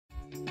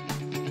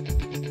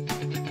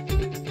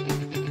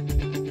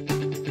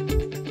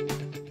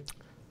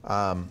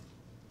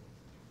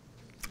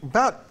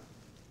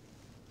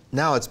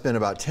Now it's been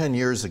about 10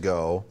 years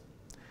ago,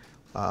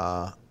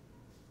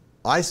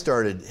 I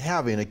started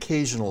having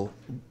occasional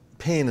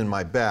pain in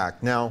my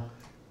back. Now,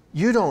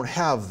 you don't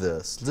have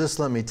this. Just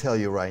let me tell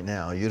you right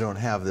now, you don't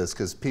have this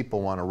because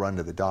people want to run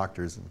to the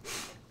doctors.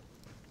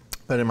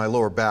 But in my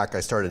lower back, I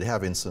started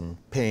having some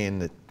pain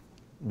that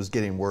was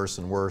getting worse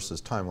and worse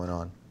as time went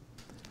on.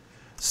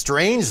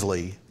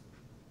 Strangely,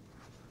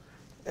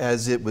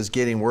 as it was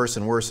getting worse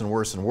and worse and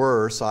worse and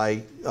worse,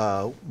 I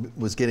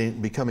was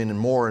becoming in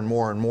more and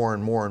more and more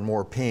and more and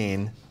more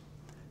pain.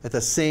 At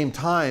the same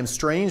time,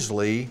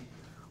 strangely,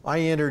 I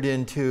entered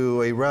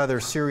into a rather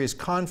serious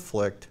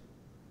conflict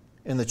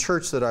in the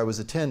church that I was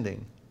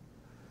attending,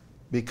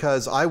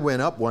 because I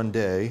went up one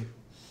day,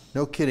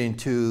 no kidding,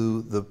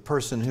 to the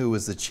person who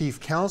was the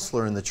chief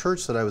counselor in the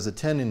church that I was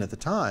attending at the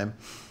time,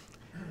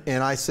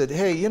 and I said,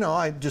 hey, you know,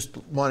 I'm just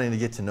wanting to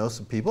get to know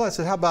some people. I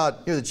said, how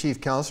about, you're the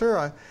chief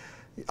counselor?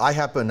 I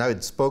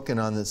had spoken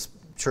on this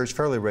church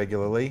fairly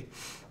regularly.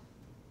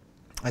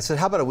 I said,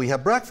 how about we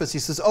have breakfast? He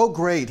says, oh,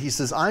 great. He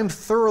says, I'm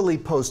thoroughly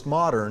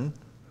postmodern,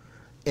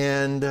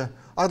 and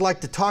I'd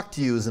like to talk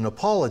to you as an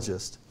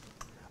apologist.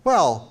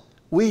 Well,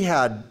 we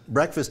had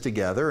breakfast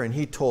together, and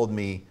he told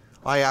me,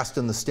 I asked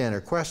him the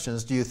standard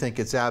questions, do you think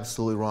it's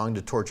absolutely wrong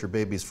to torture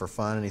babies for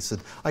fun? And he said,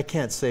 I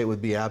can't say it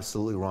would be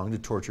absolutely wrong to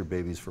torture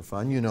babies for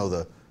fun. You know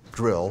the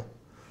drill.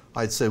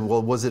 I'd say,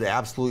 well, was it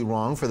absolutely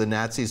wrong for the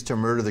Nazis to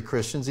murder the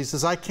Christians? He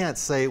says, I can't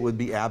say it would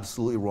be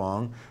absolutely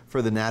wrong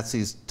for the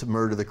Nazis to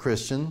murder the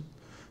Christians.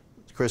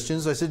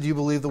 I said, do you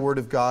believe the Word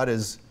of God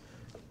is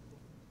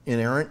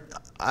inerrant?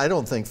 I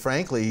don't think,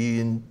 frankly,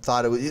 he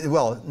thought it was,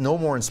 well, no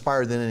more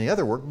inspired than any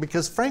other work,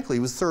 because, frankly, he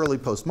was thoroughly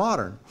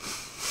postmodern.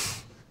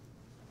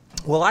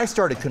 Well, I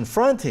started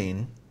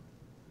confronting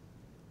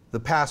the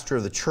pastor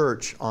of the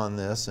church on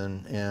this,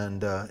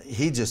 and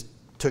he just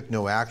took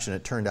no action.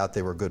 It turned out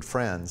they were good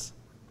friends.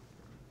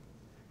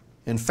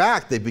 In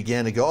fact, they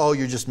began to go, oh,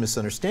 you're just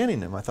misunderstanding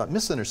him. I thought,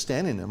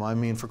 misunderstanding him? I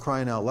mean, for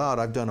crying out loud,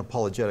 I've done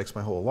apologetics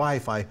my whole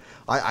life. I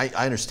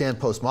understand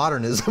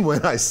postmodernism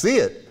when I see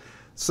it.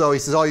 So he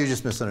says, oh, you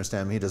just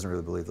misunderstand me. He doesn't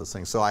really believe those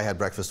things. So I had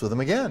breakfast with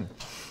him again.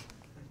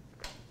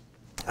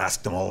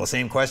 Asked him all the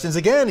same questions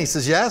again. He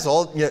says, yes,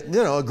 all, you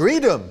know,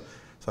 agreed to him.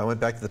 So I went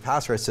back to the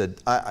pastor. I said,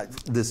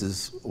 this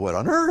is what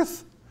on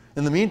earth?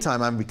 In the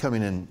meantime, I'm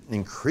becoming in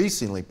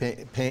increasingly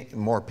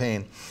more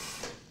pain.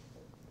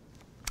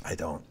 I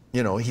don't.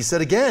 You know, he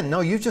said again,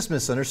 no, you just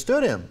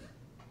misunderstood him.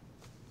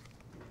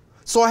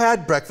 So I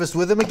had breakfast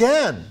with him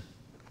again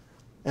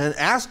and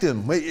asked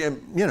him,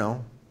 you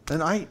know,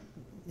 and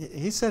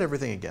he said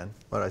everything again,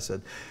 what I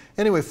said.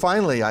 Anyway,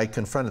 finally, I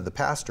confronted the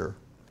pastor.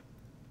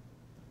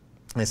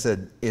 I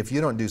said, if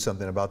you don't do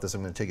something about this,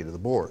 I'm going to take you to the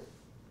board.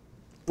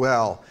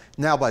 Well,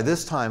 now by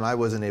this time, I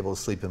wasn't able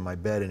to sleep in my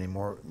bed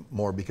anymore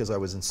because I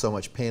was in so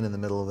much pain in the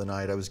middle of the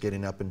night. I was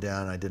getting up and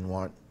down. I didn't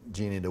want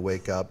Jeannie to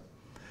wake up.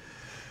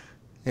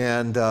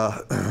 And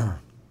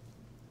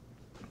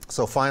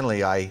so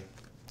finally, I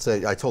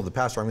told the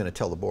pastor, I'm going to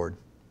tell the board.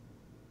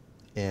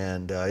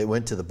 And it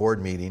went to the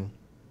board meeting.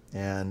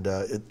 And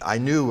I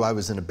knew I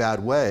was in a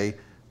bad way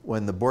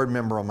when the board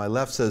member on my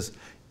left says,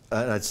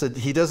 I said,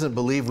 he doesn't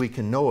believe we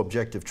can know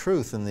objective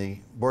truth. And the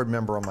board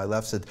member on my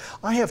left said,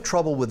 I have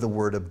trouble with the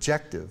word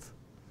objective.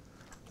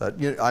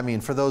 I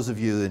mean, for those of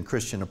you in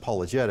Christian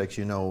apologetics,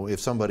 you know, if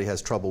somebody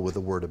has trouble with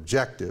the word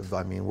objective,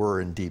 I mean, we're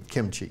in deep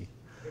kimchi.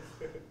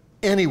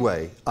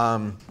 Anyway,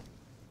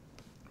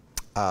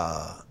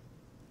 the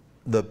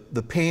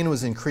pain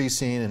was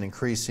increasing and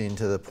increasing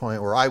to the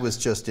point where I was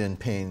just in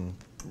pain,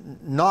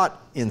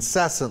 not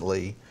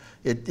incessantly.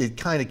 It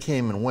kind of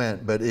came and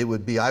went, but it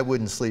would be, I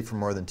wouldn't sleep for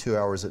more than 2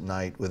 hours at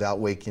night without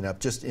waking up,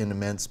 just in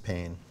immense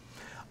pain.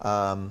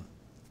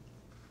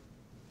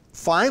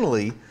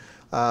 Finally,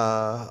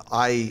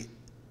 it's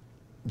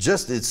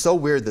so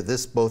weird that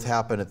this both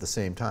happened at the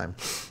same time.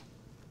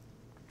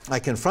 I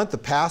confront the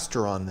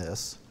pastor on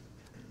this,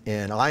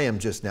 and I am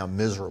just now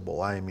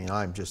miserable. I mean,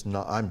 I'm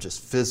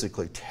just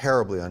physically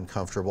terribly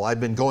uncomfortable. I've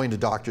been going to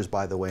doctors,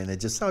 by the way, and they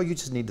just, oh, you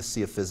just need to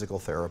see a physical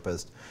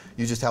therapist.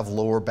 You just have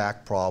lower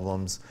back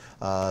problems.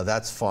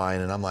 That's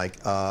fine. And I'm like,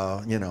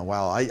 you know,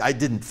 wow, I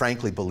didn't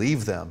frankly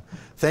believe them.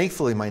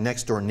 Thankfully, my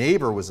next door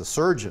neighbor was a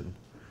surgeon.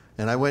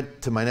 And I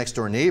went to my next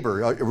door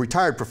neighbor, a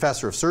retired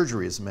professor of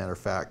surgery, as a matter of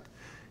fact.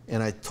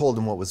 And I told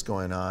him what was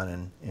going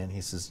on. And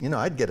he says, you know,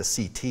 I'd get a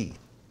CT.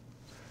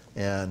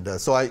 And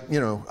so I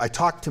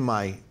talked to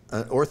my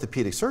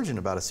orthopedic surgeon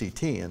about a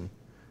CT, and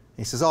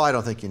he says, oh, I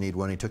don't think you need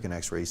one. He took an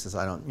x-ray. He says,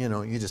 you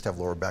know, you just have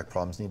lower back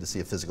problems, you need to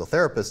see a physical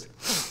therapist.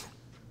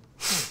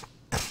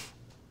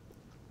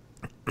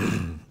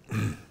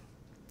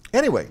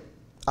 Anyway,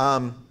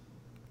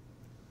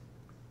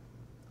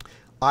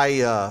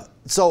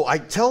 so I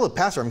tell the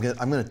pastor, I'm going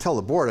to tell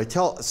the board.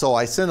 So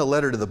I send a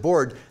letter to the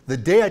board. The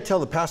day I tell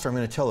the pastor I'm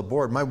going to tell the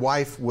board, my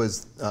wife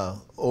was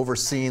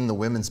overseeing the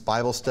women's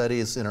Bible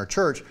studies in our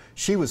church.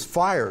 She was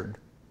fired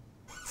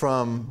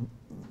from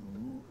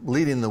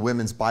leading the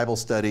women's Bible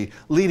study,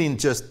 leading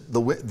just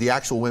the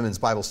actual women's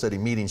Bible study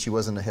meeting. She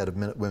wasn't the head of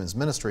women's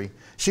ministry.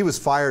 She was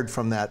fired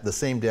from that the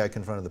same day I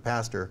confronted the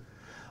pastor.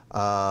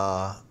 Very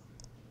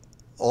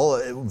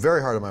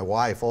hard on my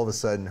wife. All of a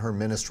sudden, her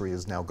ministry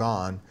is now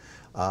gone.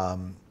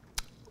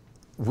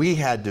 We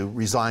had to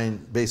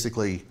resign,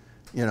 basically.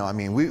 You know, I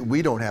mean,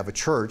 we don't have a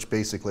church,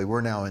 basically.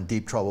 We're now in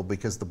deep trouble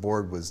because the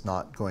board was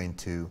not going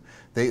to,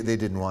 they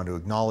didn't want to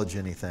acknowledge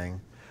anything.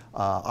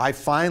 I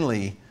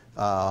finally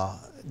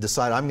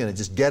decided I'm going to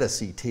just get a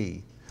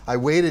CT. I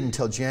waited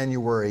until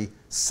January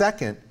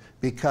 2nd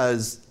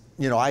because,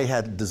 you know, I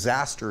had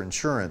disaster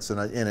insurance and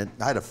I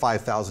had a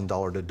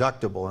 $5,000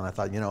 deductible, and I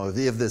thought, you know,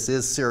 if this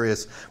is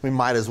serious, we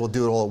might as well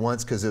do it all at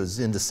once, because it was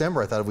in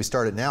December. I thought if we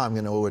start it now, I'm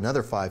going to owe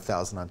another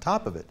 $5,000 on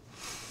top of it.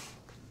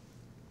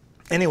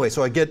 Anyway,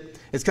 so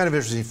it's kind of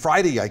interesting.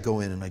 Friday I go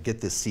in and I get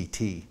this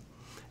CT,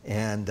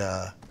 and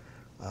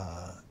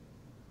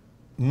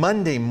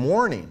Monday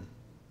morning,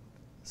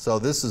 so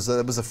it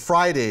was a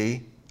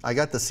Friday, I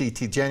got the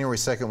CT, January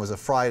 2nd was a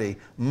Friday.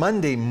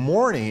 Monday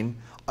morning,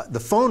 the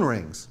phone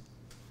rings,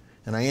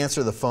 and I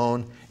answer the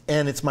phone,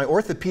 and it's my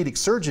orthopedic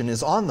surgeon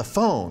is on the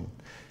phone.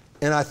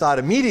 And I thought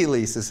immediately,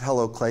 he says,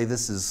 "Hello, Clay,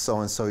 this is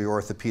so-and-so, your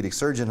orthopedic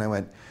surgeon."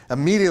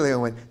 Immediately I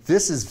went,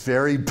 "This is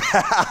very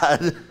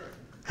bad."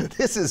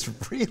 This is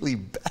really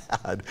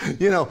bad.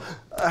 You know,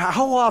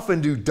 how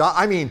often do,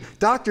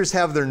 doctors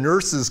have their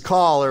nurses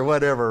call or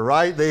whatever,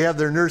 right? They have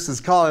their nurses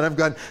call, and I've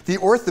gone, the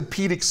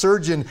orthopedic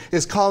surgeon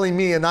is calling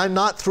me, and I'm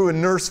not through a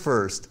nurse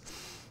first.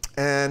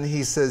 And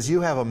he says,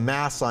 "You have a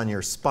mass on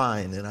your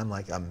spine." And I'm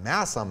like, "A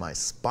mass on my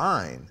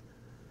spine?"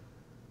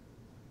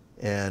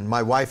 And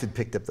my wife had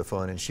picked up the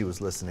phone, and she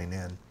was listening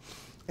in.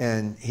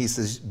 And he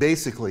says,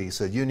 basically, he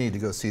said, "You need to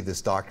go see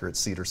this doctor at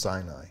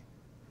Cedars-Sinai."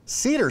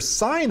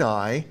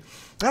 Cedars-Sinai?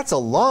 That's a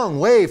long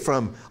way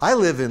from, I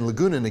live in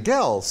Laguna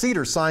Niguel.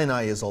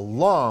 Cedars-Sinai is a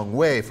long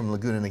way from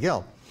Laguna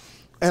Niguel.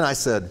 And I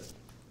said,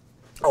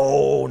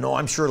 "Oh, no,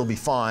 I'm sure it'll be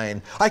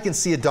fine. I can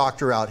see a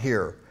doctor out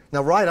here."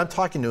 Now, right, I'm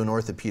talking to an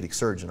orthopedic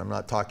surgeon. I'm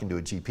not talking to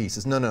a GP. He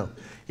says, no.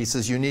 He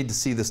says, "You need to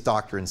see this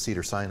doctor in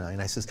Cedars-Sinai."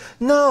 And I says,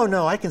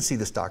 no, I can see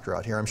this doctor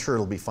out here. I'm sure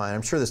it'll be fine.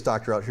 I'm sure this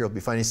doctor out here will be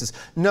fine. He says,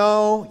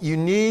 "No, you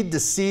need to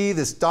see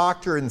this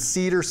doctor in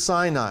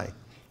Cedars-Sinai."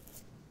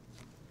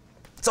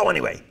 So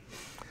anyway,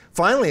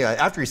 finally,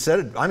 after he said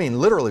it,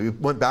 literally, we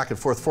went back and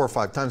forth 4 or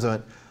 5 times. I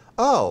went,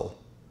 "Oh,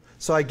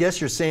 so I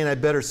guess you're saying I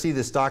better see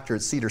this doctor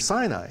at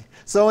Cedars-Sinai."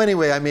 So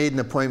anyway, I made an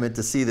appointment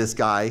to see this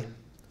guy,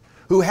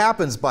 who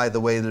happens, by the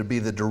way, to be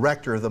the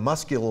director of the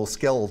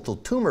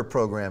musculoskeletal tumor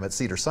program at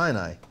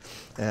Cedars-Sinai.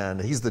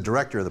 And he's the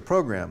director of the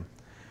program.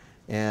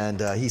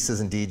 And he says,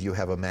 "Indeed, you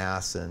have a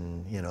mass,"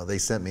 and you know, they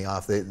sent me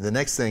off. The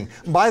next thing,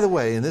 by the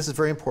way, and this is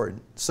very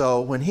important.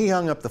 So when he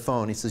hung up the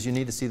phone, he says, "You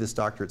need to see this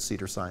doctor at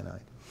Cedars-Sinai."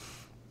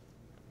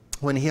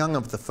 When he hung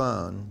up the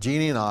phone,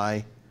 Jeannie and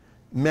I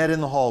met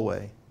in the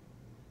hallway,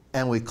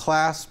 and we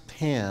clasped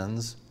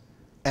hands,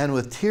 and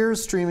with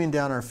tears streaming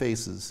down our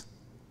faces,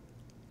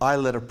 I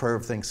led a prayer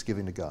of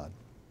thanksgiving to God.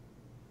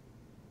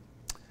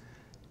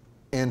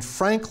 And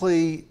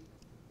frankly,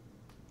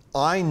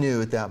 I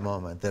knew at that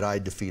moment that I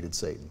defeated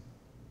Satan.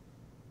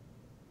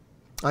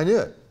 I knew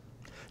it.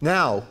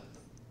 Now,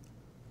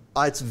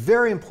 it's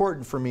very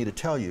important for me to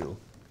tell you,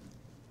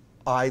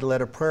 I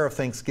led a prayer of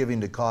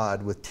thanksgiving to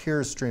God with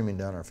tears streaming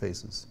down our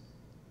faces,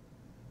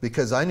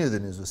 because I knew the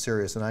news was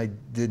serious and I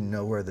didn't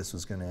know where this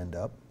was going to end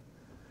up.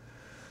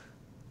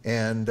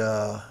 And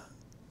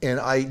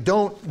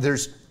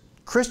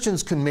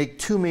Christians can make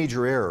 2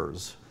 major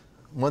errors.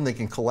 One, they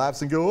can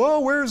collapse and go,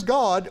 "Oh, where's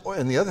God?"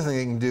 And the other thing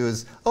they can do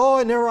is, "Oh,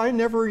 I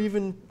never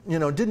even,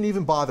 didn't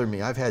even bother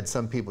me." I've had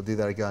some people do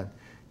that. I go,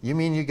 "You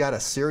mean you got a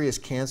serious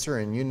cancer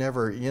and you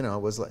never,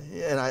 was like,"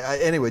 and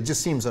anyway, it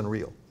just seems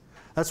unreal.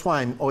 That's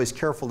why I'm always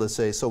careful to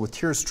say, so with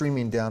tears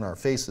streaming down our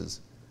faces,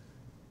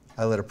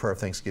 I led a prayer of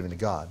thanksgiving to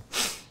God.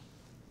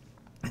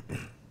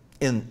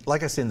 And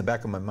like I say, in the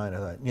back of my mind, I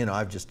thought,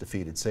 I've just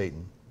defeated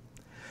Satan.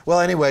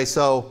 Well, anyway,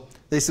 so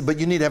they said, "But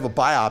you need to have a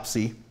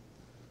biopsy."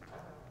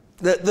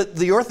 The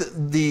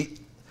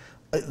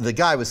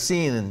guy was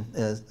seen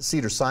in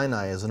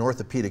Cedars-Sinai as an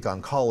orthopedic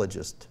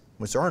oncologist,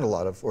 which there aren't a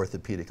lot of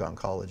orthopedic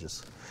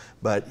oncologists.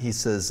 But he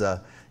says,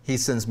 he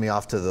sends me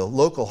off to the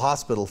local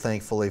hospital,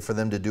 thankfully, for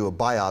them to do a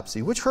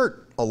biopsy, which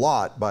hurt a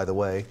lot, by the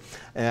way.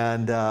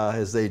 And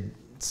as they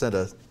sent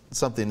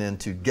something in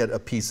to get a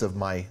piece of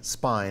my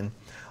spine.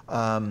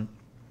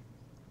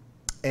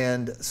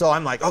 And so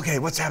I'm like, "Okay,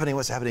 what's happening?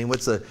 What's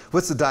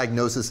the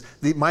diagnosis?"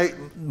 My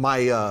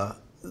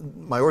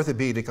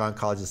orthopedic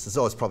oncologist says,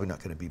 "Oh, it's probably not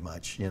going to be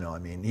much."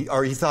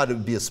 He thought it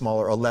would be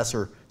a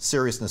lesser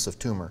seriousness of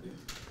tumor.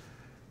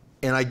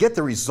 And I get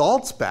the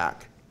results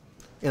back,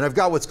 and I've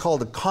got what's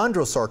called a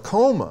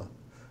chondrosarcoma,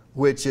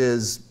 which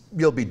is,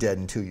 you'll be dead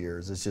in 2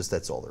 years. It's just,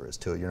 that's all there is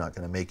to it. You're not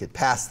going to make it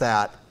past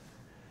that.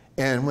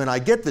 And when I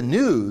get the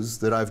news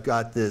that I've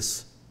got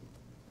this,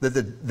 that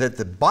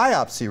the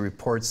biopsy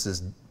reports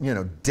this,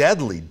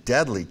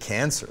 deadly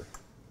cancer,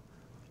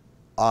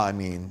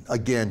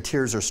 again,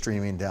 tears are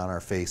streaming down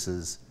our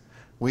faces.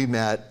 we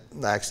met,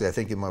 actually, I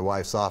think in my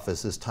wife's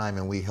office this time,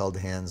 and we held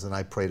hands, and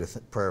I prayed a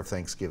prayer of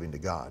thanksgiving to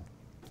God.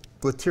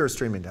 With tears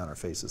streaming down our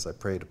faces, I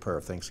prayed a prayer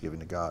of thanksgiving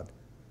to God.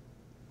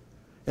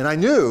 And I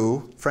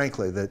knew,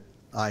 frankly, that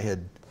I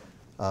had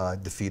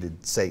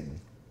defeated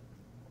Satan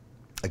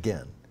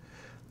again.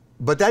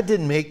 But that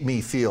didn't make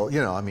me feel,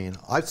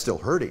 I'm still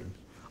hurting.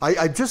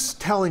 I'm just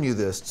telling you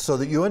this so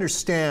that you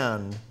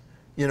understand,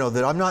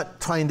 that I'm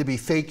not trying to be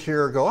fake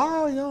here or go,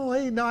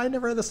 I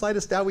never had the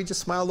slightest doubt. We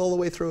just smiled all the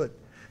way through it.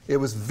 It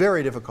was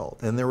very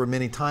difficult. And there were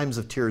many times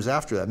of tears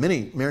after that,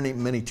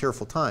 many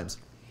tearful times.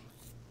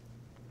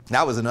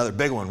 That was another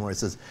big one where he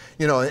says,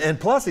 and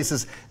plus he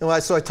says,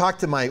 so I talked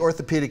to my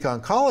orthopedic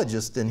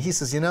oncologist, and he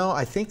says,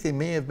 I think they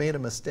may have made a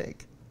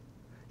mistake.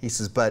 He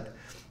says, but,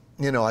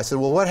 I said,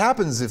 well, what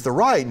happens if they're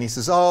right? And he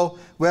says,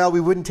 we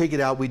wouldn't take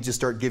it out. We'd just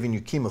start giving you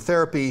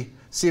chemotherapy,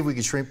 see if we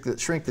could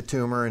shrink the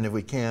tumor, and if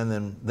we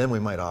can, then we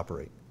might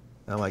operate.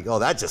 And I'm like,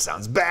 that just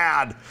sounds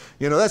bad.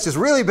 That's just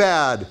really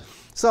bad.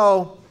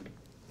 So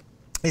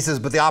he says,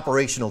 but the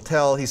operation will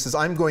tell. He says,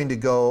 I'm going to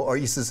go, or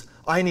he says,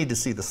 I need to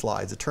see the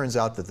slides. It turns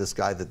out that this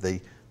guy that the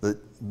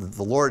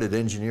Lord had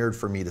engineered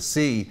for me to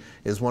see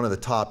is one of the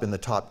top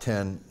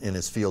 10 in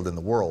his field in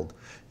the world,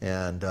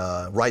 and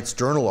writes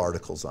journal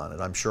articles on it.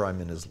 I'm sure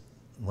I'm in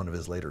one of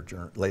his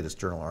latest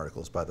journal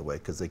articles, by the way,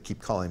 because they keep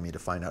calling me to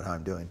find out how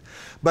I'm doing.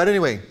 But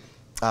anyway,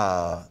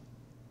 but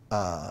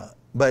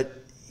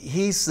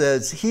he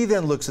says, he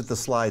then looks at the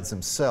slides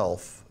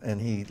himself,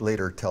 and he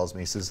later tells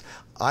me, he says,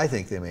 I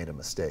think they made a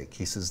mistake.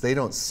 He says, they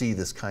don't see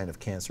this kind of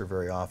cancer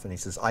very often. He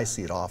says, I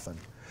see it often.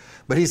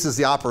 But he says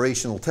the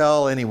operation will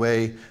tell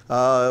anyway.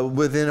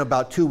 Within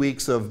about 2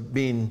 weeks of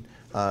being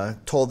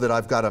told that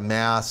I've got a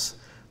mass,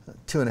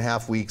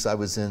 2.5 weeks, I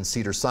was in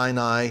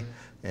Cedars-Sinai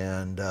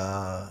and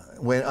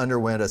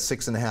underwent a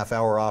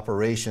 6.5-hour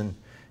operation,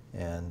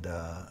 and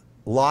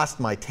lost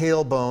my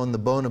tailbone, the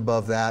bone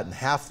above that, and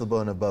half the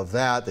bone above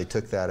that. They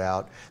took that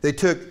out. They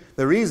took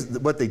the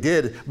reason, what they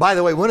did, by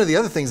the way, one of the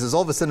other things is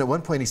all of a sudden at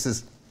one point he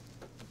says,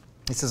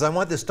 I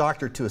want this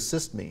doctor to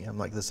assist me. I'm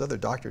like, this other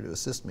doctor to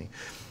assist me.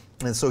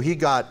 And so he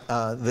got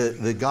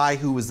the guy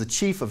who was the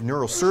chief of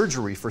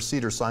neurosurgery for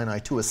Cedars-Sinai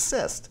to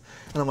assist.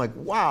 And I'm like,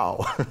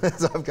 wow.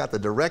 So I've got the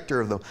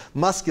director of the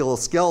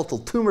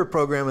musculoskeletal tumor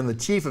program and the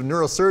chief of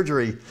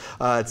neurosurgery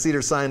at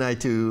Cedars-Sinai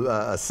to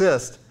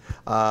assist.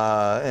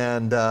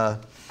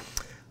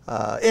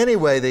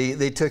 Anyway,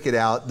 they took it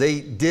out.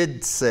 They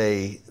did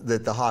say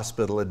that the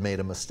hospital had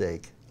made a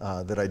mistake,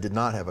 that I did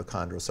not have a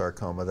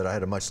chondrosarcoma, that I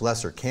had a much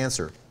lesser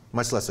cancer,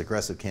 much less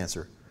aggressive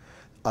cancer.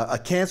 A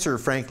cancer,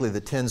 frankly,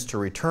 that tends to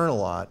return a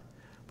lot,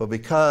 but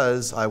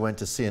because I went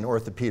to see an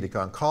orthopedic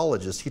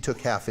oncologist, he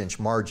took half-inch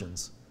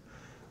margins,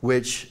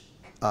 which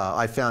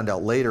I found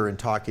out later in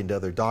talking to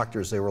other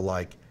doctors. They were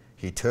like,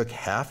 he took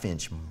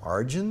half-inch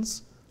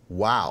margins?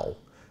 Wow.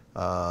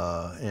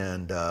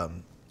 A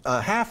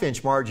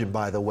half-inch margin,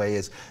 by the way,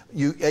 is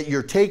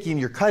you're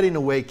cutting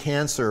away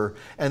cancer,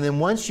 and then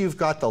once you've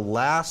got the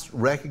last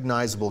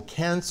recognizable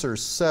cancer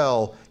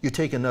cell, you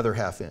take another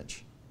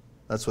half-inch.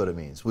 That's what it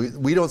means.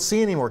 We don't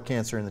see any more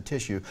cancer in the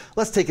tissue.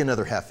 Let's take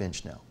another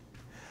half-inch now.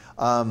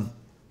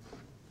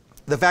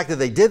 The fact that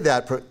they did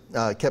that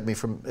kept me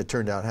from, it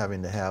turned out,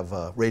 having to have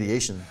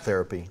radiation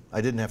therapy. I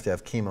didn't have to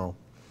have chemo.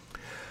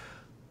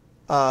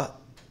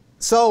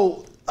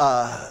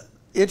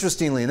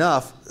 Interestingly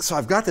enough, so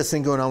I've got this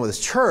thing going on with this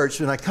church,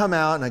 and I come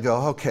out and I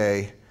go,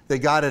 okay, they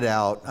got it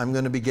out. I'm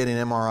going to be getting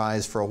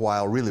MRIs for a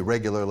while, really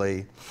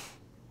regularly,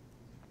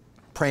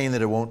 praying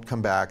that it won't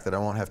come back, that I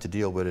won't have to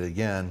deal with it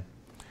again.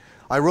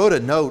 I wrote a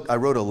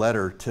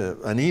letter,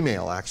 an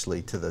email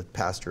actually, to the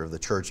pastor of the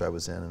church I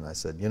was in, and I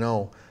said,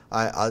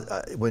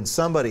 when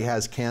somebody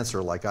has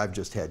cancer like I've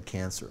just had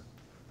cancer,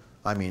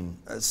 I mean,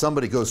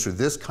 somebody goes through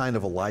this kind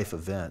of a life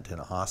event in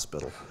a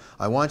hospital,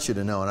 I want you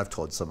to know, and I've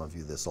told some of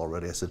you this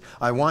already, I said,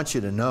 I want you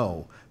to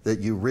know that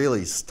you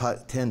really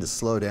tend to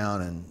slow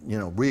down and,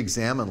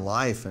 re-examine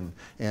life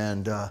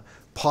and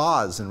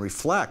pause and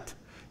reflect.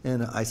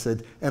 And I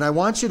said, and I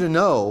want you to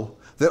know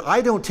that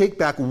I don't take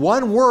back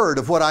one word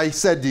of what I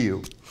said to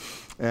you.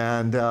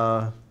 And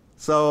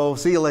so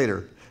see you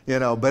later.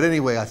 But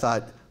anyway, I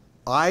thought,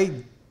 I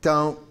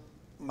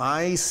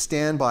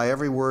stand by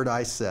every word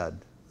I said.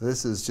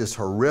 This is just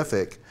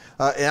horrific.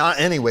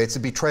 Anyway, it's a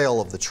betrayal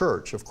of the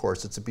church, of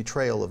course. It's a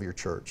betrayal of your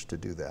church to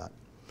do that.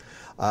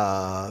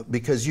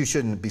 Because you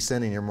shouldn't be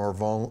sending your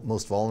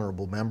most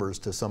vulnerable members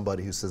to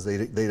somebody who says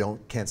they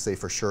can't say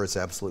for sure it's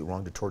absolutely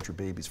wrong to torture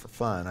babies for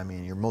fun. I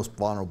mean, your most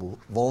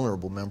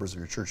vulnerable members of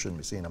your church shouldn't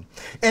be seeing them.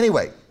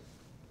 Anyway,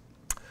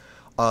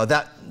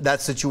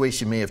 that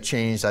situation may have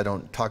changed. I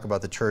don't talk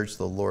about the church,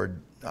 the Lord,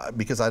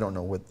 because I don't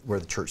know where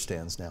the church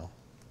stands now.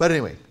 But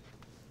anyway,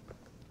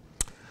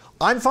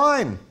 I'm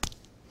fine.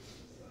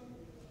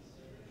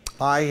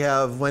 I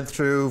have went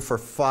through for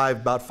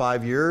about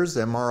 5 years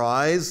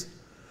MRIs.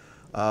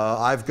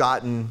 I've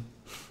gotten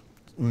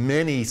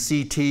many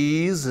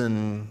CTs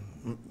and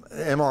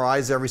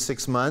MRIs every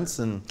 6 months,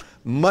 and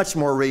much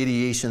more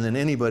radiation than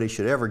anybody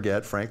should ever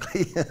get,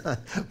 frankly.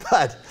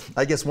 But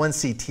I guess one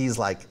CT is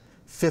like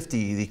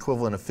 50, the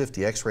equivalent of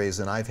 50 x-rays,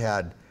 and I've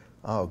had,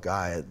 oh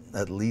God,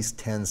 at least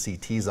 10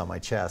 CTs on my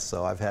chest,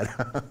 so I've had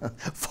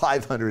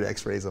 500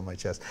 x-rays on my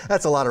chest.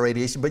 That's a lot of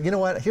radiation, but you know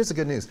what? Here's the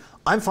good news.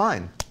 I'm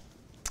fine.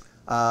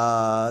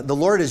 The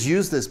Lord has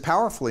used this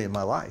powerfully in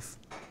my life.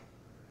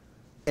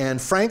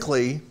 And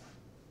frankly,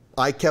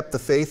 I kept the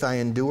faith. I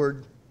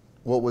endured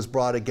what was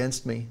brought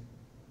against me.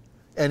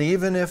 And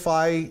even if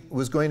I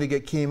was going to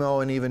get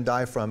chemo and even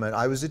die from it,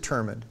 I was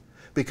determined,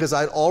 because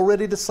I'd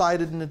already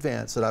decided in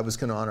advance that I was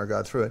going to honor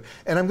God through it.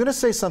 And I'm going to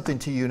say something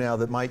to you now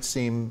that might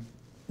seem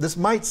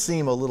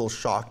a little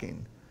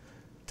shocking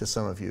to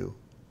some of you.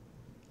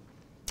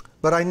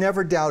 But I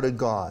never doubted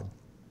God.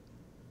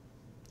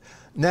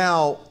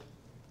 Now,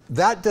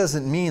 that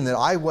doesn't mean that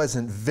I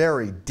wasn't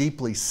very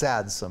deeply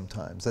sad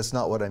sometimes. That's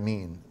not what I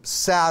mean.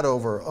 Sad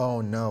over, oh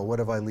no, what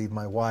if I leave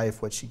my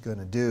wife? What's she going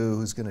to do?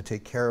 Who's going to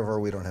take care of her?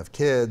 We don't have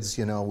kids.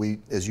 You know,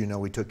 as you know,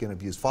 we took in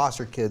abused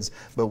foster kids,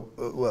 but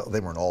well, they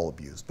weren't all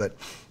abused, but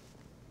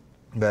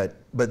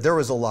there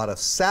was a lot of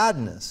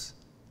sadness.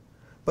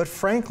 But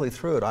frankly,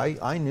 through it,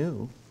 I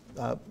knew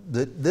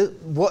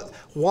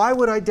why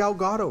would I doubt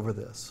God over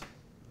this?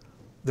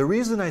 The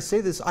reason I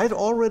say this, I'd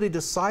already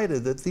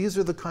decided that these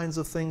are the kinds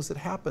of things that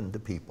happen to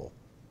people.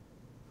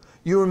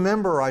 You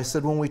remember I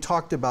said when we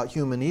talked about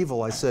human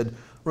evil, I said,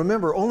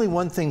 remember, only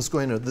one thing's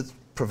going to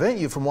prevent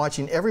you from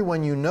watching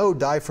everyone you know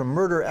die from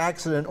murder,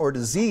 accident, or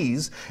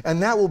disease,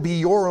 and that will be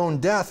your own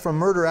death from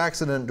murder,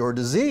 accident, or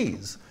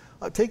disease.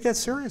 Take that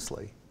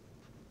seriously.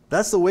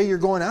 That's the way you're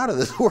going out of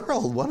this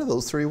world, one of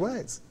those three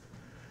ways.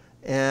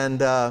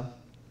 And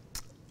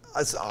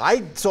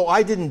so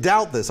I didn't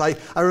doubt this. I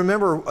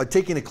remember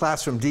taking a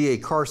class from D.A.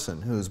 Carson,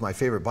 who's my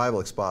favorite Bible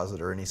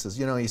expositor, and he says,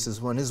 you know, he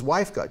says, when his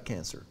wife got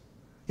cancer,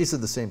 he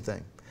said the same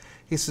thing.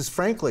 He says,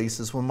 frankly, he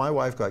says, when my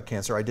wife got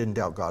cancer, I didn't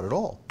doubt God at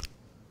all,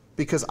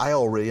 because I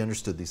already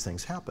understood these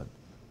things happen.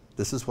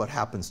 This is what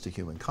happens to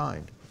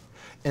humankind.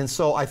 And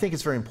so I think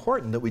it's very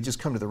important that we just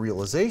come to the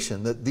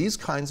realization that these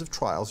kinds of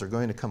trials are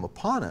going to come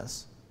upon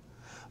us.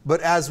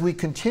 But as we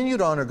continue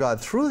to honor God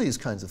through these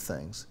kinds of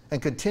things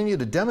and continue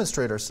to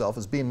demonstrate ourselves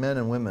as being men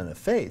and women of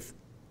faith,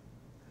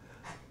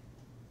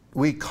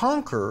 we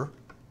conquer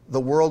the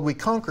world, we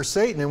conquer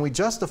Satan, and we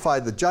justify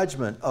the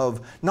judgment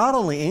of not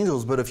only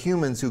angels but of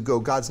humans who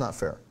go, God's not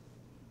fair.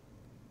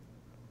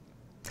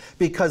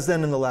 Because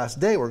then in the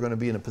last day we're going to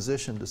be in a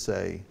position to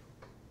say,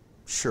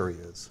 sure he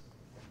is.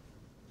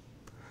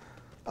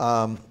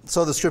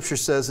 So the scripture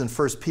says in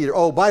 1 Peter,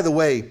 oh, by the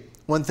way,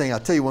 one thing, I'll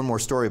tell you one more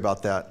story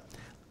about that.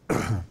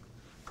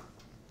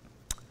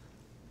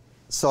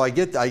 So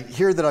I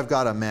hear that I've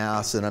got a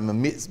mass, and I'm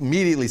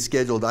immediately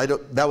scheduled.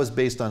 That was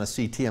based on a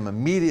CT. I'm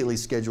immediately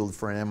scheduled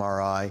for an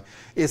MRI.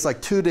 It's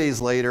like 2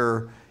 days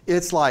later.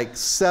 It's like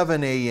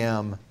 7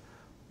 a.m.,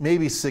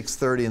 maybe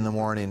 6:30 in the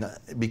morning,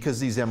 because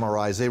these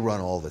MRIs, they run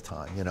all the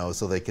time, you know,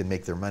 so they can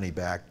make their money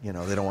back. You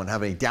know, they don't want to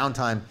have any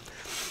downtime.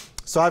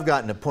 So I've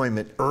got an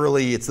appointment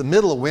early. It's the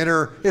middle of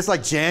winter. It's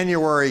like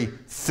January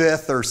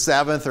 5th or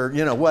 7th or,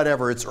 you know,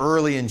 whatever. It's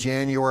early in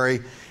January,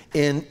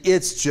 and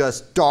it's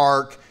just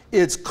dark.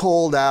 It's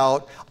cold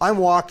out. I'm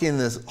walking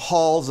the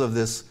halls of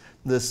this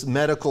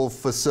medical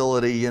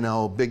facility, you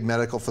know, big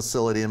medical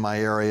facility in my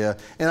area,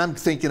 and I'm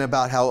thinking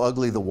about how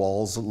ugly the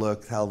walls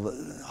look, how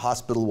the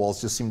hospital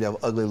walls just seem to have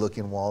ugly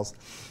looking walls.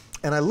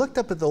 And I looked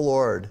up at the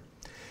Lord,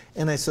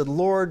 and I said,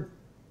 Lord,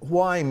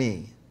 why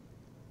me?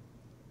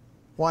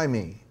 Why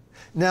me?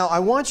 Now, I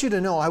want you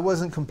to know I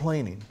wasn't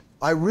complaining.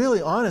 I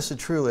really, honest and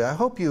truly, I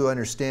hope you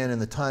understand in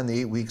the time, the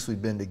 8 weeks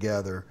we've been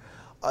together,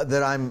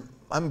 that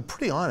I'm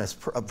pretty honest.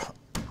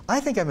 I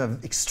think I'm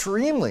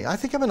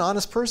an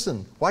honest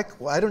person. Why?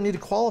 I don't need to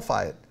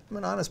qualify it. I'm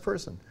an honest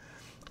person.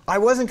 I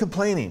wasn't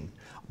complaining.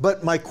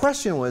 But my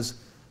question was,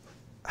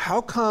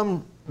 how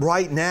come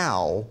right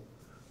now,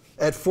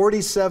 at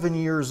 47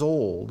 years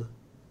old,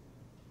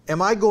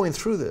 am I going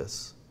through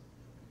this?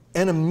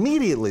 And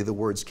immediately the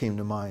words came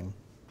to mind.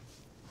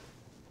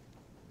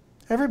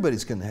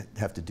 Everybody's going to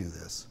have to do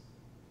this.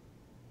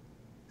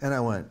 And I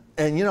went,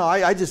 and you know,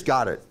 I just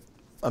got it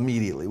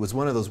immediately. It was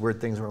one of those weird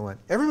things where I went,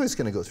 everybody's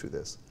going to go through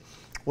this.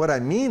 What I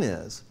mean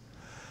is,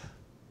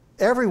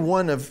 every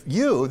one of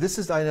you, this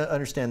is, I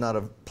understand, not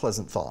a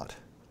pleasant thought.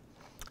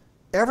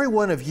 Every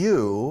one of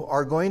you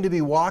are going to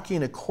be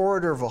walking a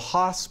corridor of a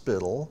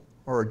hospital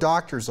or a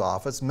doctor's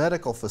office,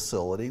 medical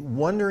facility,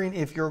 wondering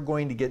if you're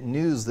going to get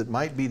news that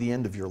might be the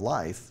end of your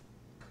life.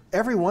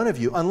 Every one of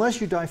you,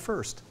 unless you die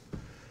first.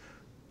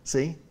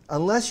 See?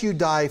 Unless you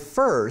die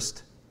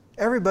first,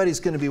 everybody's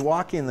going to be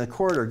walking in the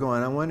corridor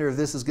going, I wonder if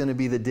this is going to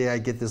be the day I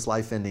get this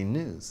life-ending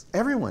news.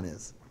 Everyone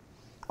is.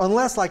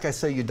 Unless, like I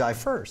say, you die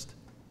first.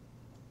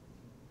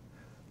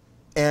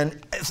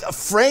 And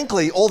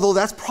frankly, although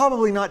that's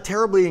probably not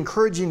terribly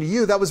encouraging to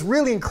you, that was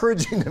really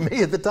encouraging to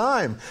me at the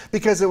time.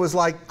 Because it was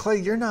like, Clay,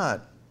 you're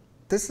not,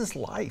 this is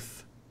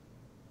life.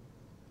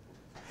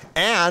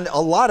 And a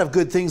lot of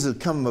good things have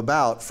come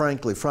about,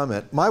 frankly, from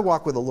it. My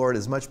walk with the Lord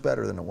is much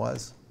better than it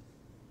was.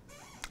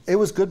 It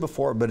was good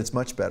before, but it's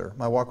much better.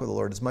 My walk with the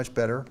Lord is much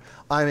better.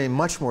 I'm a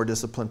much more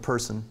disciplined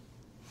person.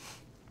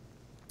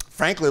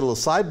 frankly, a little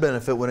side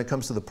benefit when it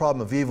comes to the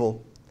problem of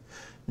evil.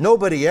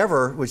 Nobody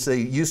ever, which they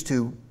used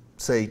to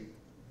say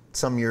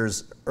some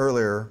years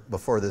earlier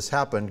before this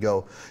happened,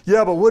 go,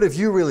 yeah, but what have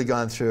you really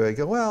gone through? I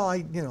go, well,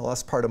 I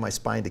lost part of my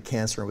spine to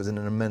cancer and was in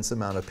an immense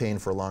amount of pain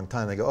for a long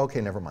time. They go,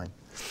 okay, never mind.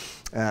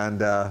 And,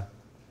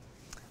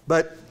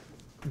 but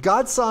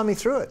God saw me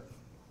through it.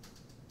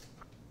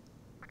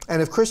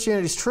 And if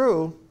Christianity is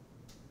true,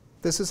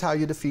 this is how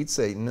you defeat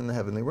Satan in the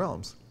heavenly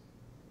realms.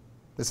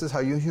 This is how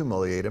you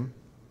humiliate him.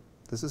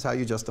 This is how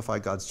you justify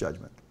God's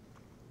judgment.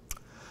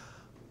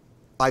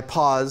 I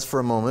pause for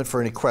a moment for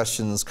any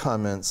questions,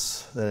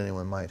 comments that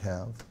anyone might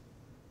have.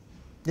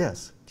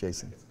 Yes,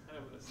 Jason. It's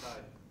kind of an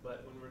aside,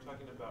 but when we're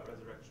talking about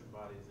resurrection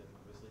bodies, and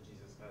obviously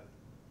Jesus had,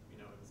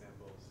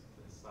 examples,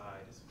 his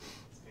side, his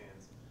feet, his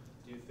hands.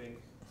 Do you think,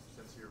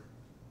 since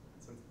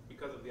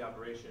because of the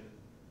operation,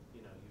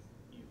 you've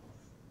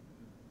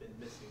been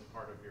missing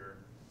part of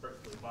your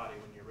earthly body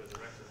when you're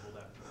resurrected, will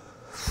that be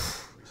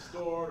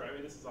restored? I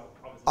mean, this is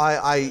obviously.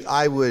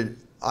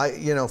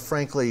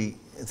 Frankly,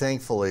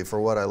 thankfully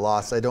for what I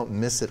lost, I don't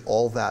miss it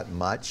all that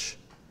much.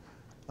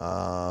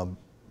 I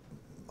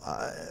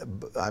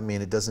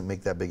mean, it doesn't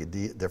make that big a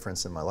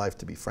difference in my life,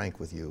 to be frank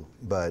with you.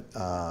 But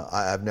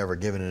I've never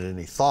given it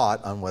any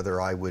thought on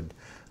whether I would.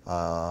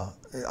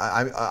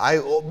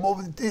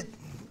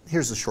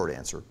 Here's the short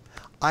answer.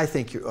 I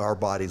think our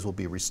bodies will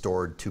be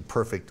restored to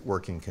perfect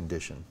working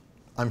condition.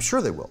 I'm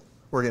sure they will.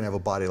 We're going to have a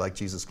body like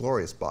Jesus'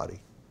 glorious body.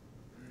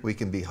 We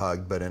can be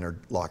hugged but enter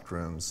locked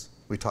rooms.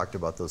 We talked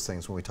about those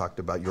things when we talked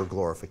about your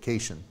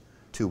glorification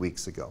 2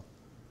 weeks ago.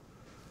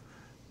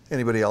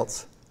 Anybody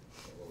else?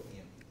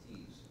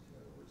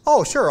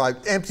 Oh, sure.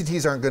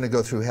 Amputees aren't going to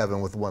go through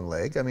heaven with one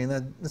leg. I mean,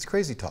 that's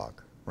crazy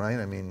talk, right?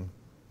 I mean,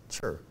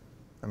 sure.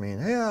 I mean,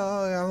 yeah,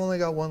 I've only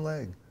got one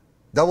leg.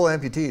 Double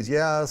amputees.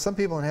 Yeah, some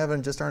people in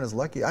heaven just aren't as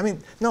lucky. I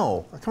mean,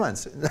 no, come on.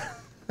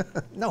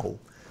 No,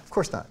 of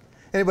course not.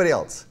 Anybody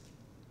else?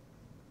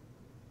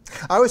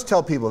 I always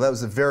tell people that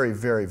was a very,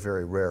 very,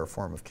 very rare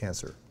form of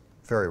cancer.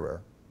 Very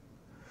rare.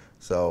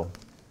 So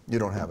you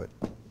don't have it.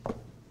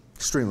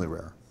 Extremely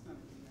rare.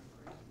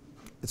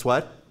 It's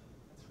what?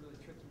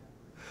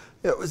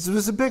 Yeah, it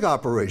was a big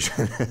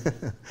operation.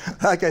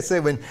 Like I say,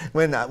 when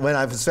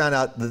I found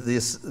out that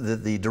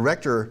the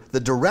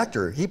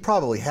director, he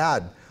probably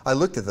had, I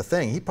looked at the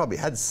thing, he probably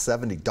had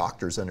 70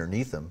 doctors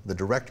underneath him. The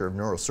director of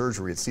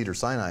neurosurgery at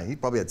Cedars-Sinai, he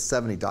probably had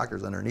 70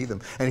 doctors underneath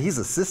him, and he's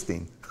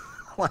assisting.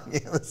 Like,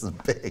 yeah, this is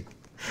big.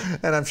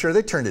 And I'm sure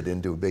they turned it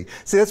into a big.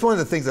 See, that's one of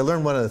the things, I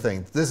learned one of the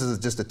things. This is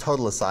just a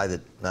total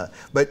aside.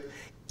 But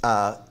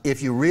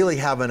if you really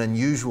have an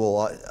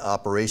unusual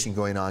operation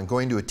going on,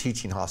 going to a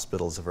teaching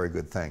hospital is a very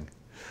good thing.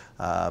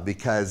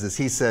 Because as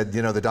he said,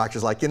 the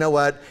doctor's like, you know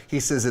what? He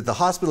says, at the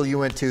hospital you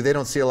went to, they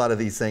don't see a lot of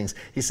these things.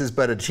 He says,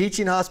 but a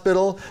teaching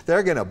hospital,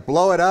 they're going to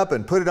blow it up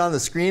and put it on the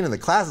screen, and the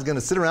class is going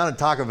to sit around and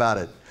talk about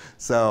it.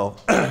 So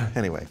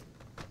anyway.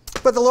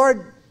 But the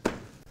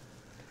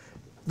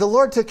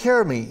Lord took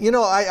care of me.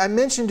 I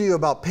mentioned to you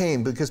about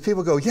pain because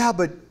people go, yeah,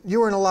 but you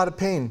were in a lot of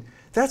pain.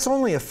 That's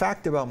only a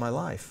fact about my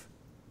life.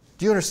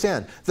 Do you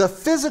understand? The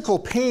physical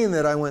pain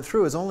that I went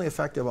through is only a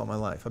fact about my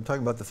life. I'm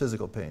talking about the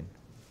physical pain.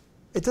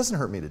 It doesn't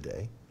hurt me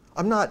today.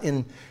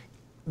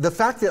 The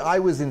fact that I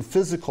was in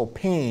physical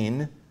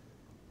pain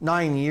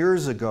 9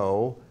 years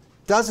ago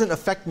doesn't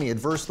affect me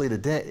adversely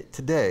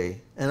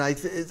today. And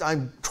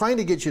I'm trying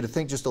to get you to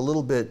think just a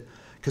little bit,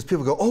 because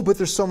people go, oh, but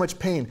there's so much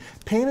pain.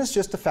 Pain is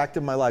just a fact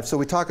of my life. So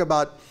we talk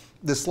about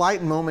this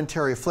light and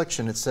momentary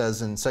affliction, it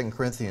says in 2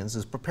 Corinthians,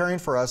 is preparing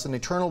for us an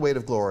eternal weight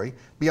of glory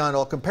beyond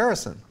all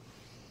comparison.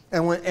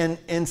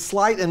 And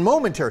slight and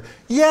momentary.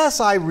 Yes,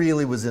 I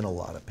really was in a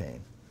lot of pain.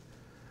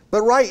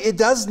 But it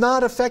does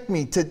not affect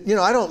me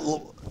I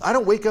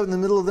don't wake up in the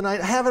middle of the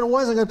night, I haven't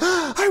once, and go,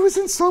 I was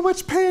in so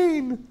much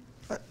pain.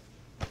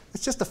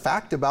 It's just a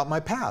fact about my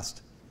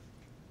past.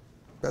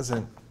 It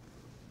doesn't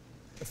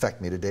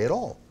affect me today at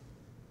all.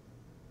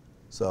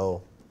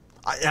 So,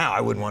 I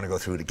wouldn't want to go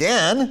through it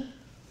again.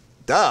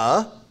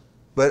 Duh.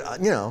 But,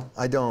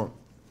 I don't.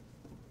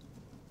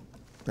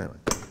 Anyway.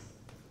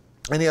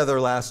 Any other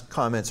last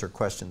comments or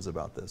questions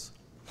about this?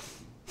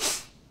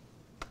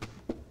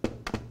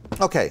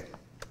 Okay.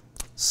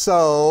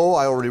 So,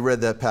 I already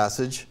read that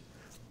passage.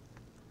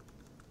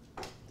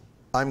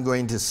 I'm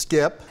going to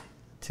skip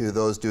to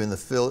those doing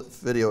the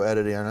video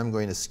editing, and I'm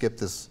going to skip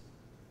this.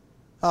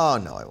 Oh,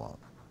 no, I won't.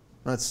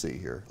 Let's see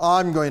here.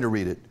 I'm going to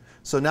read it.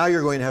 So now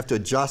you're going to have to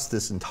adjust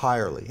this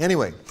entirely.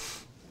 Anyway,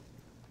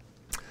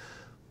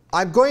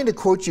 I'm going to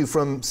quote you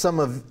from some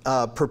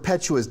of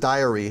Perpetua's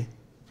diary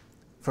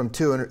from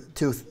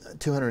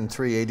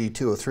 203 AD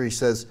 203.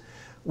 Says,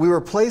 we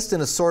were placed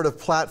in a sort of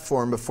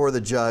platform before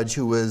the judge,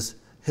 who was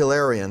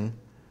Hilarion,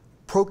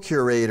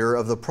 procurator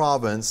of the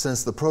province,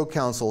 since the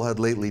proconsul had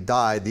lately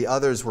died. The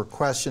others were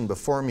questioned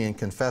before me and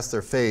confessed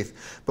their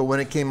faith. But when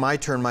it came my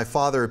turn, my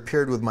father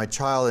appeared with my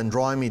child, and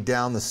drawing me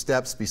down the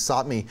steps,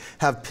 besought me,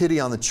 have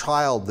pity on the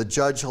child. The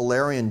judge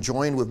Hilarion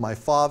joined with my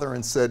father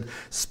and said,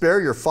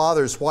 spare your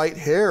father's white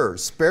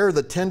hairs, spare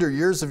the tender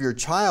years of your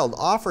child,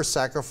 offer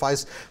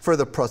sacrifice for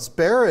the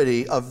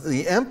prosperity of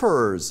the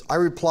emperors. I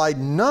replied,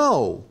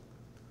 no.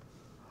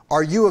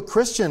 Are you a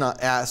Christian?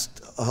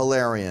 Asked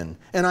Hilarion.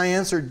 And I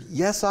answered,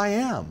 yes, I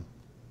am.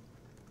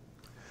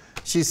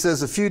 She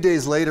says, a few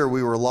days later,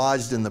 we were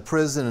lodged in the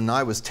prison and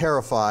I was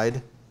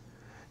terrified.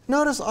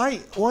 Notice,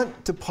 I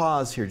want to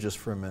pause here just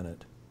for a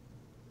minute.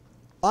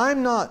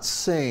 I'm not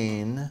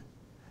saying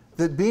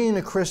that being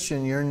a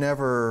Christian, you're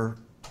never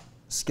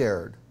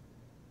scared.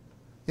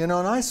 You know,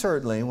 and I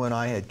certainly, when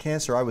I had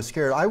cancer, I was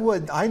scared.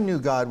 I knew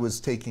God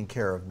was taking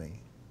care of me.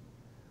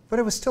 But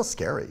it was still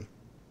scary.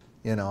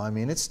 You know, I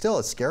mean, it's still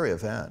a scary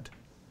event.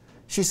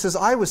 She says,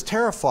 I was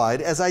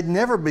terrified as I'd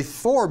never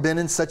before been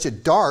in such a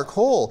dark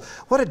hole.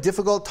 What a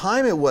difficult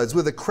time it was.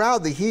 With the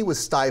crowd, the heat was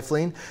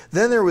stifling.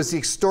 Then there was the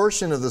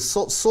extortion of the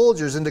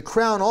soldiers. And to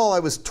crown all, I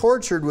was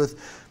tortured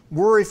with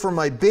worry for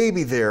my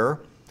baby there.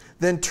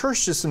 Then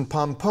Tertius and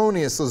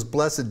Pomponius, those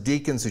blessed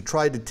deacons who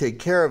tried to take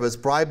care of us,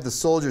 bribed the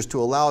soldiers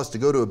to allow us to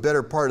go to a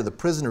better part of the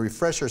prison to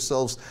refresh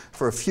ourselves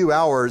for a few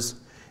hours.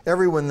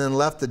 Everyone then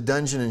left the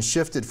dungeon and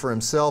shifted for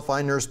himself.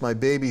 I nursed my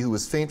baby who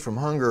was faint from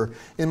hunger.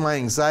 In my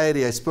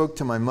anxiety, I spoke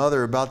to my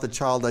mother about the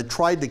child. I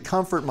tried to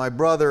comfort my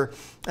brother,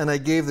 and I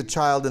gave the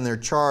child in their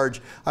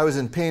charge. I was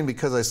in pain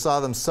because I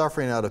saw them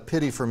suffering out of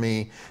pity for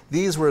me.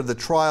 These were the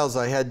trials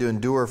I had to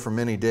endure for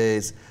many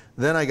days.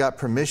 Then I got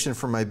permission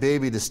for my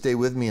baby to stay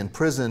with me in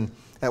prison.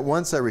 At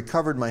once I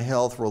recovered my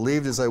health,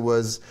 relieved as I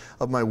was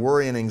of my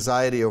worry and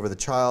anxiety over the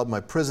child. My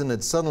prison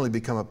had suddenly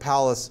become a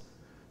palace,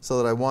 so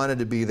that I wanted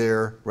to be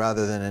there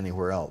rather than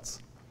anywhere else.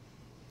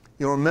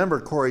 You'll remember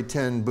Corrie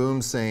ten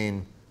Boom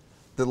saying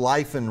that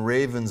life in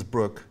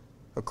Ravensbrück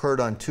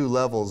occurred on two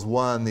levels.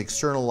 One, the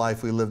external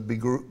life we lived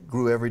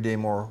grew every day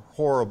more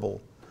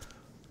horrible.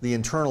 The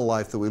internal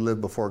life that we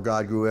lived before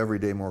God grew every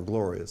day more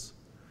glorious.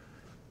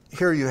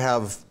 Here you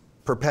have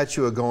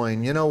Perpetua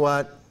going, you know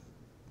what?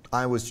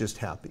 I was just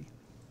happy.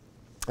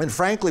 And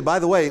frankly, by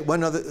the way,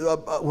 when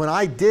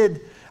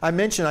I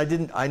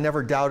mentioned I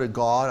never doubted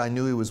God. I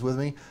knew He was with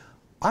me.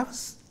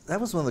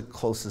 That was one of the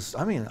closest.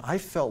 I mean, I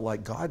felt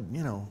like God,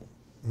 you know,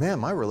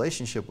 man, my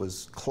relationship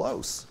was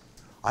close.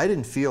 I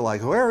didn't feel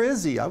like, where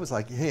is He? I was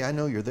like, hey, I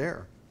know you're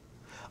there.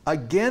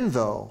 Again,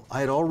 though, I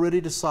had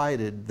already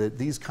decided that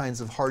these kinds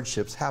of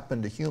hardships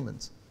happen to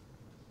humans.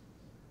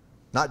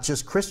 Not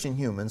just Christian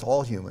humans,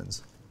 all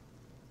humans.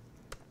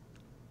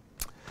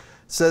 It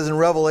says in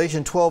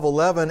Revelation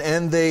 12:11,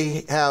 and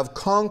they have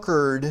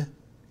conquered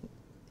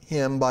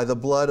Him by the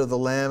blood of the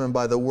Lamb and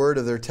by the word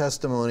of their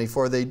testimony,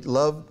 for they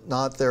loved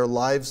not their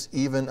lives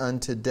even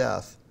unto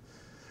death.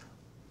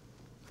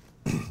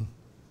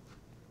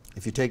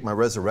 If you take my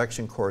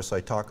resurrection course,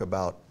 I talk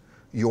about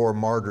your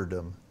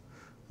martyrdom,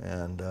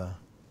 and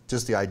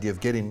just the idea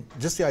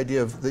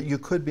of that you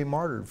could be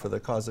martyred for the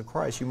cause of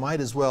Christ. You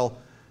might as well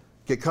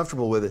get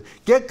comfortable with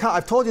it.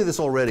 I've told you this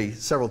already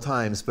several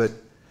times, but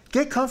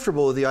get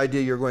comfortable with the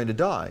idea you're going to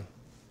die.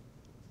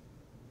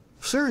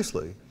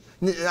 Seriously.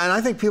 And I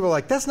think people are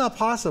like, that's not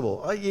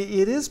possible.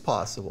 It is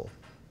possible.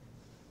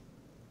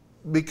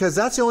 Because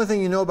that's the only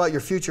thing you know about your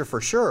future for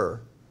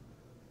sure.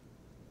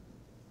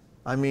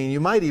 I mean, you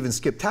might even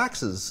skip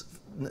taxes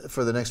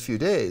for the next few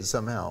days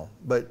somehow,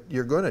 but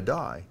you're going to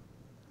die.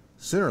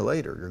 Sooner or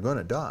later, you're going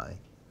to die.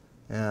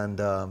 And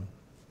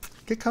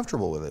get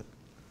comfortable with it.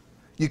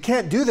 You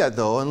can't do that,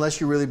 though,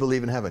 unless you really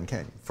believe in heaven,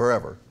 can you?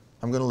 Forever.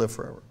 I'm going to live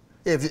forever.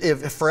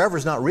 If forever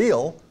is not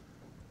real,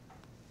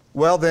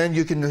 well, then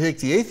you can take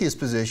the atheist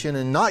position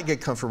and not get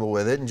comfortable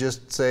with it and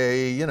just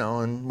say, you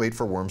know, and wait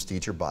for worms to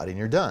eat your body and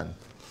you're done.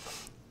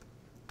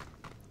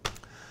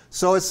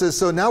 So it says,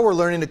 so now we're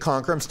learning to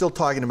conquer. I'm still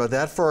talking about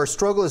that. For our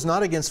struggle is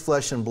not against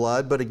flesh and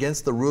blood, but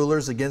against the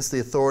rulers, against the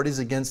authorities,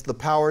 against the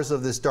powers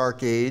of this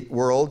dark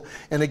world,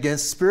 and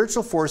against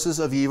spiritual forces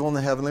of evil in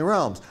the heavenly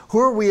realms. Who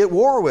are we at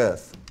war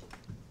with?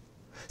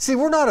 See,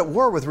 we're not at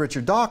war with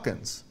Richard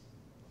Dawkins,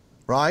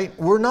 right?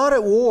 We're not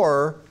at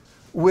war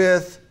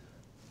with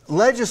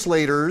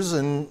legislators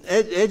and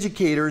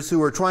educators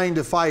who are trying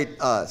to fight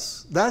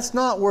us. That's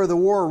not where the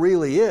war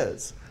really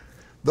is.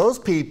 Those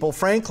people,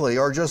 frankly,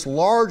 are just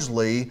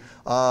largely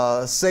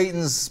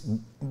Satan's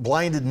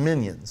blinded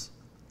minions.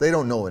 They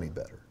don't know any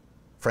better,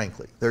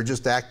 frankly. They're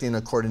just acting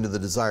according to the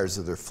desires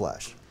of their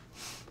flesh.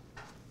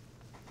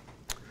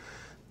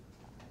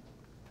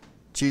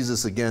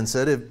 Jesus again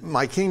said, if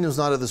my kingdom is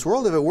not of this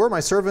world, if it were, my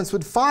servants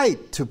would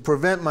fight to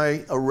prevent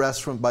my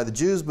arrest by the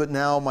Jews, but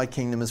now my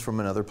kingdom is from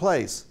another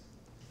place.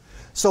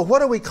 So what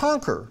do we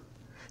conquer?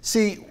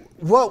 See,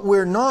 what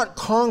we're not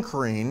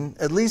conquering,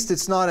 at least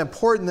it's not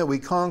important that we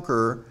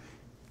conquer,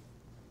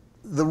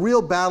 the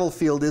real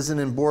battlefield isn't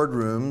in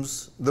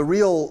boardrooms. The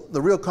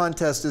real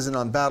contest isn't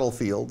on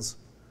battlefields.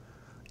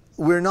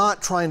 We're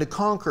not trying to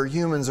conquer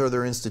humans or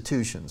their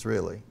institutions,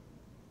 really.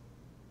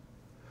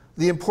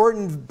 the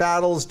important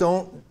battles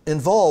don't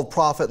involve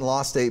profit and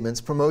loss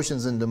statements,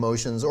 promotions and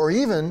demotions, or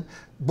even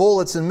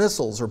bullets and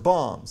missiles or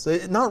bombs.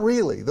 Not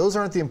really. Those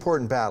aren't the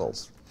important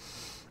battles.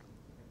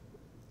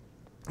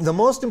 The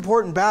most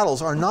important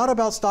battles are not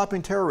about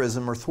stopping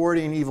terrorism or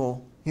thwarting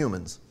evil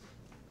humans.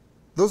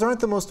 Those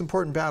aren't the most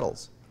important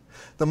battles.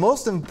 The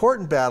most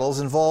important battles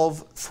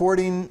involve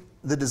thwarting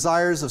the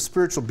desires of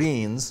spiritual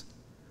beings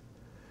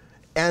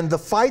and the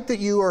fight that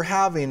you are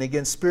having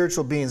against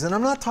spiritual beings. And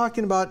I'm not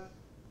talking about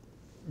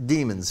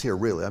demons here,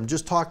 really. I'm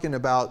just talking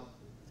about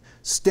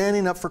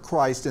standing up for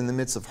Christ in the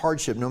midst of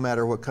hardship, no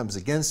matter what comes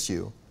against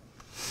you.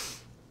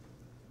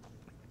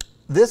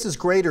 This is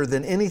greater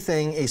than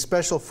anything a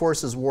special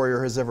forces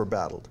warrior has ever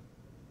battled.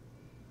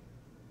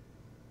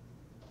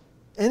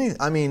 And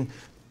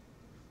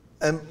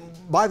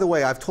by the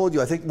way, I've told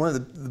you, I think one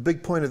of the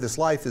big point of this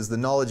life is the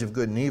knowledge of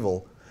good and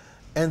evil.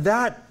 And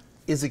that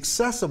is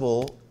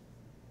accessible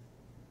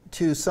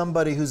to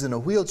somebody who's in a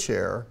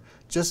wheelchair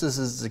just as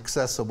is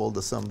accessible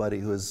to somebody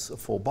who has a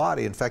full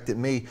body. In fact,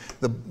 the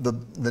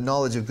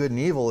knowledge of good and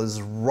evil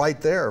is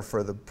right there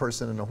for the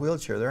person in a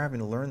wheelchair. They're having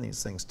to learn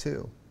these things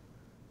too.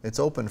 It's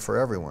open for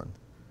everyone.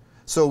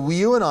 So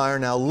you and I are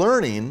now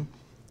learning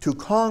to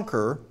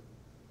conquer,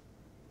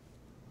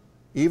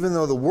 even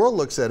though the world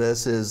looks at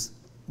us as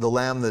the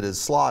lamb that is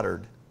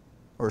slaughtered,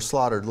 or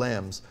slaughtered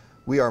lambs.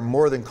 We are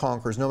more than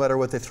conquerors, no matter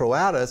what they throw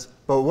at us.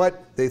 But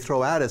what they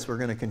throw at us, we're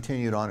going to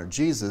continue to honor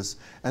Jesus,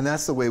 and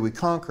that's the way we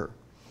conquer.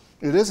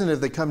 It isn't if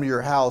they come to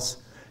your house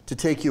to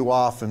take you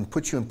off and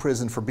put you in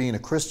prison for being a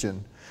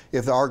Christian.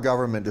 If our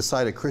government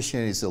decided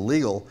Christianity is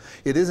illegal,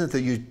 it isn't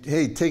that you,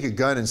 hey, take a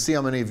gun and see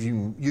how many of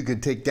you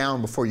could take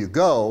down before you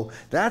go.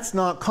 That's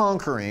not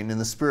conquering in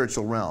the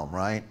spiritual realm,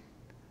 right?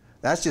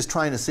 That's just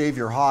trying to save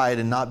your hide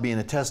and not being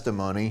a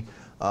testimony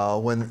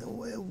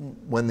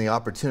when the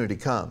opportunity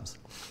comes.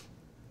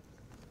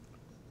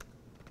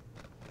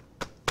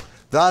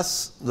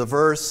 Thus, the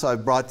verse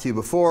I've brought to you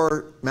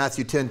before,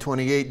 Matthew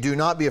 10:28, do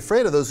not be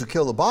afraid of those who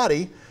kill the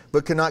body,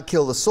 but cannot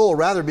kill the soul.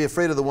 Rather be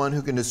afraid of the one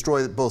who can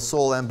destroy both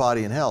soul and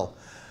body in hell.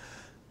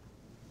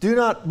 Do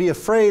not be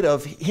afraid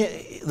of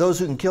those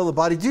who can kill the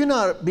body. Do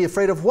not be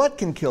afraid of what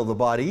can kill the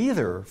body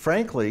either,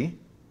 frankly.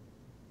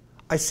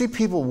 I see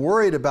people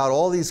worried about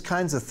all these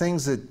kinds of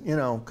things that,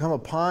 come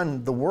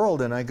upon the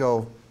world, and I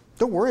go,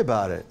 don't worry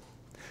about it.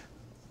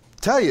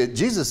 Tell you,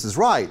 Jesus is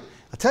right.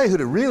 I'll tell you who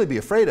to really be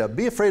afraid of.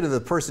 Be afraid of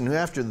the person who,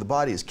 after the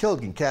body is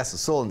killed, can cast the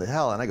soul into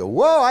hell. And I go,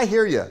 whoa, I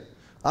hear you.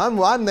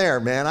 I'm there,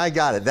 man. I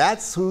got it.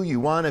 That's who you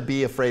want to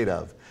be afraid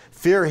of.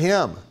 Fear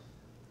him.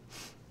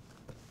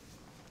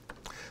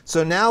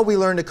 So now we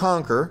learn to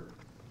conquer.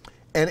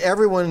 And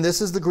everyone,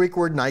 this is the Greek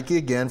word Nike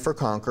again for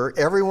conquer.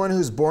 Everyone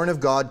who's born of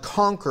God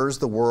conquers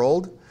the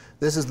world.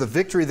 This is the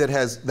victory that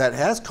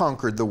has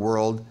conquered the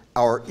world,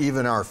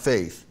 even our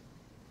faith.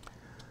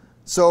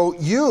 So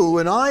you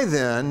and I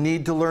then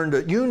need to learn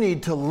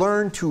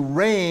to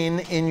reign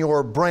in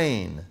your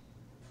brain.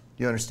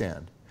 Do you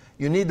understand?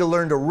 You need to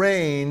learn to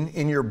reign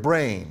in your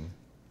brain.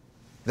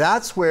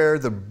 That's where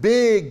the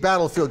big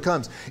battlefield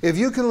comes. If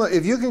you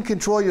can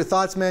control your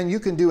thoughts, man, you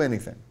can do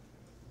anything.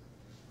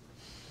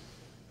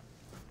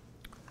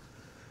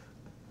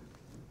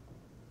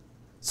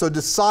 So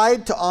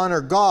decide to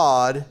honor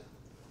God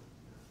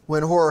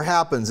when horror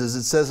happens. As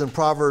it says in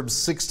Proverbs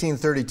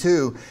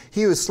 16:32,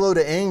 he who is slow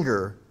to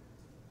anger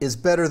is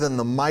better than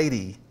the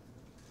mighty.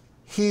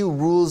 He who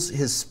rules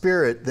his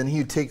spirit than he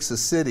who takes a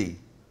city.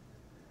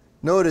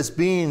 Notice,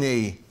 being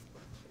a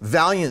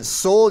valiant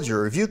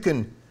soldier, if you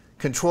can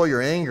control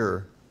your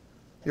anger,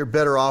 you're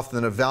better off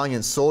than a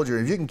valiant soldier.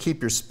 If you can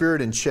keep your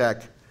spirit in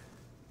check,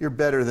 you're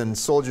better than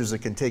soldiers that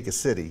can take a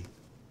city.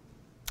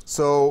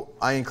 So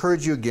I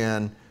encourage you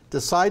again,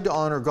 decide to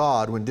honor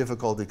God when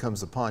difficulty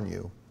comes upon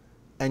you,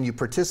 and you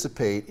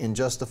participate in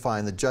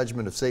justifying the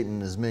judgment of Satan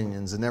and his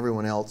minions and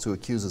everyone else who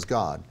accuses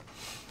God.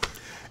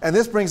 And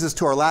this brings us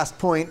to our last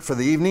point for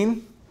the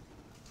evening.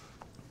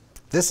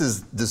 This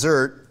is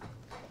dessert.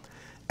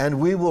 And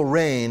we will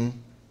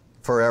reign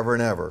forever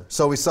and ever.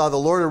 So we saw the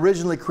Lord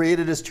originally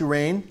created us to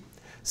reign.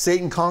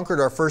 Satan conquered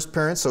our first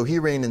parents, so he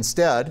reigned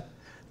instead.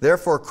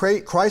 Therefore,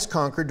 Christ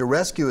conquered to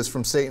rescue us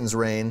from Satan's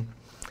reign.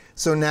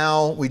 So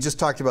now, we just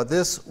talked about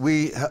this,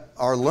 we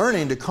are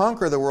learning to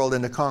conquer the world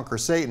and to conquer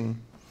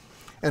Satan.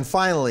 And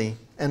finally,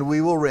 and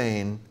we will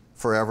reign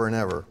forever and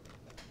ever.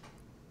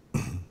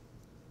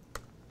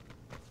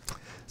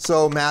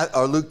 So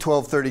Luke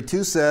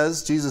 12:32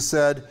 says, Jesus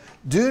said,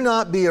 do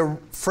not be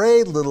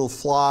afraid, little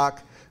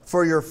flock,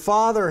 for your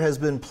Father has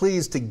been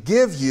pleased to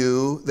give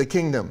you the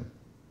kingdom.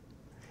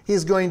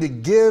 He's going to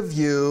give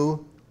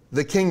you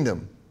the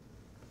kingdom.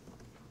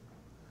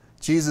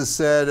 Jesus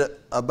said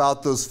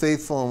about those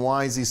faithful and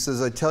wise, he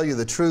says, I tell you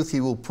the truth,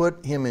 he will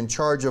put him in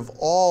charge of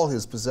all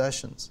his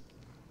possessions.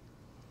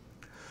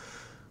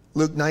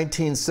 Luke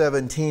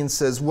 19:17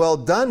 says, well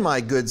done, my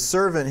good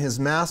servant. His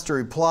master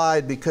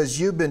replied, because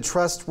you've been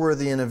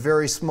trustworthy in a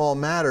very small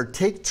matter,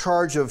 take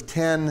charge of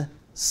 10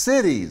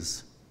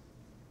 cities.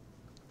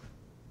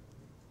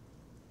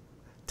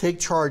 Take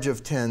charge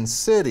of 10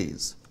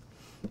 cities.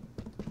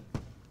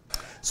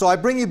 So I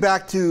bring you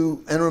back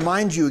to and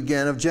remind you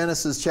again of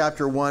Genesis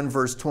chapter 1,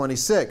 verse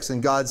 26.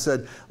 And God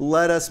said,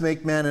 let us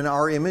make man in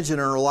our image and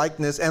in our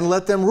likeness and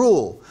let them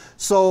rule.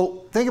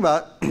 So think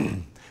about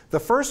the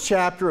first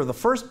chapter of the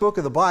first book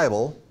of the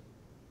Bible.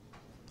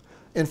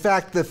 In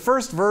fact, the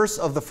first verse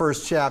of the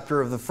first chapter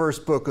of the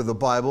first book of the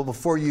Bible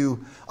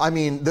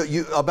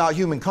about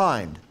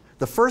humankind.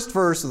 The first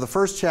verse of the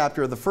first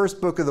chapter of the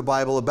first book of the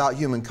Bible about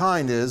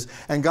humankind is,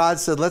 and God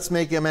said, let's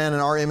make a man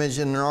in our image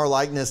and in our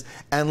likeness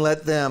and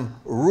let them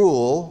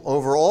rule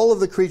over all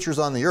of the creatures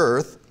on the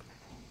earth.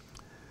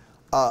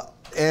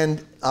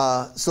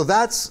 So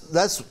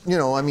that's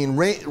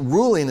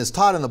ruling is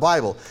taught in the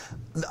Bible.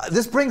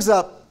 This brings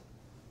up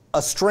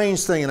a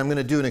strange thing, and I'm going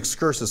to do an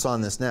excursus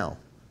on this now.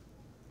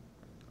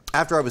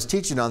 After I was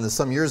teaching on this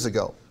some years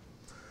ago,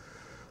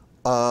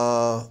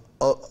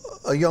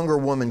 a younger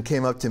woman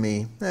came up to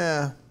me,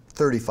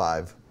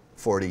 35,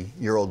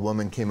 40-year-old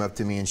woman came up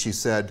to me and she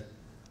said,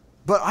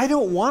 but I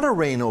don't want to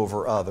reign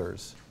over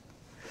others.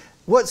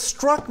 What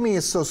struck me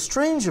as so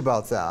strange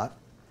about that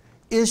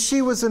is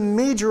she was a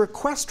major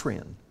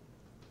equestrian.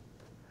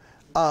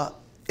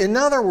 In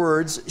other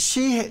words,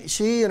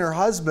 she and her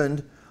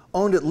husband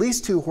owned at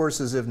least 2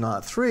 horses, if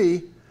not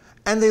 3,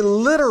 and they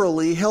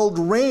literally held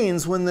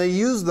reins when they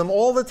used them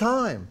all the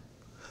time.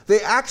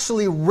 They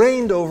actually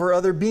reigned over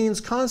other beings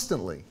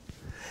constantly.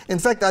 In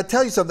fact, I'll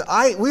tell you something.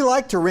 We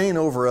like to reign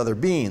over other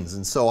beings,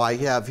 and so I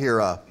have here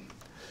a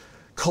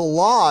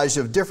collage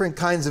of different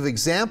kinds of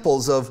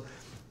examples of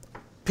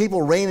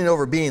people reigning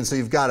over beings. So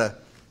you've got a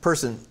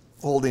person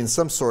holding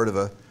some sort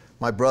of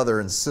my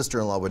brother and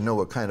sister-in-law would know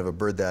what kind of a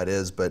bird that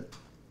is, but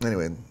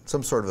anyway,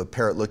 some sort of a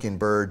parrot-looking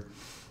bird.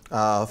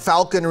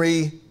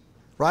 Falconry,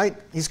 right?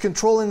 He's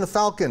controlling the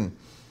falcon.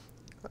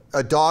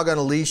 A dog on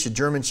a leash, a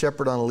German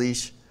shepherd on a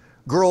leash.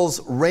 Girls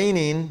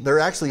reining, they're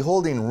actually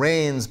holding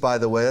reins, by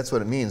the way. That's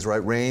what it means,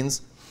 right?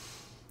 Reins.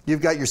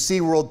 You've got your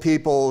SeaWorld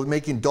people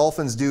making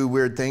dolphins do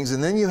weird things.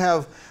 And then you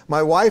have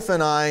my wife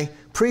and I,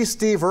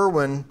 pre-Steve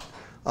Irwin,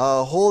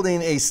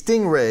 holding a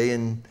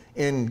stingray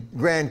in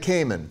Grand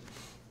Cayman.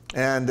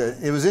 And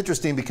it was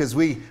interesting because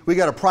we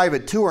got a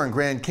private tour in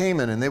Grand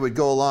Cayman, and they would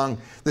go along,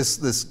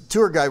 this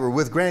tour guide were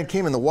with Grand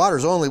Cayman, the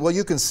water's only, well,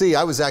 you can see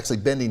I was actually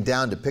bending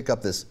down to pick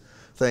up this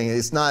thing.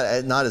 It's not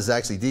as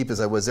actually deep as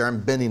I was there.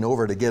 I'm bending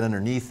over to get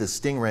underneath this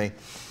stingray.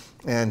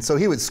 And so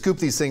he would scoop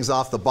these things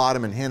off the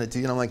bottom and hand it to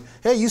you. And I'm like,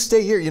 hey, you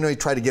stay here. You know, he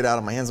tried to get out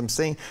of my hands. I'm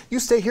saying, you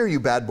stay here, you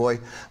bad boy.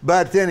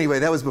 But anyway,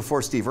 that was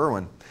before Steve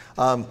Irwin.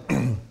 But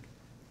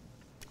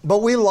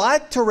we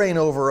like to reign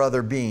over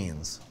other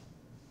beings.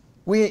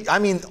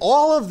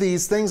 All of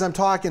these things I'm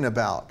talking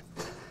about.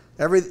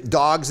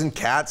 Dogs and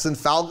cats and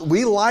falcons.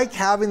 We like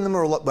having them.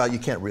 Well, you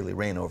can't really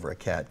reign over a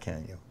cat,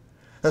 can you?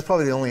 That's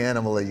probably the only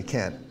animal that you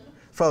can't.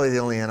 Probably the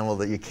only animal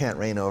that you can't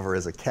reign over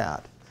is a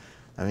cat.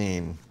 I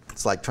mean,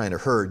 it's like trying to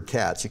herd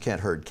cats. You can't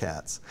herd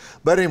cats.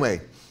 But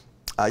anyway,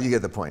 you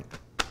get the point.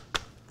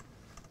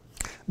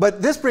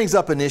 But this brings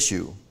up an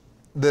issue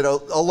that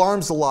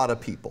alarms a lot of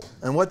people.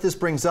 And what this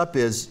brings up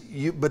is,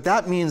 but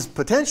that means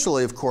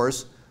potentially, of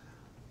course,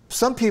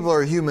 some people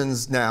are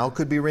humans now,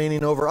 could be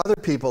reigning over other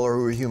people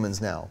who are humans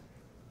now.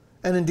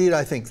 And indeed,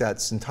 I think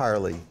that's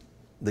entirely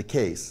the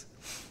case.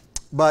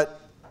 But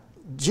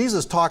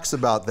Jesus talks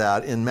about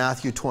that in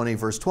Matthew 20,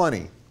 verse 20.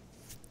 It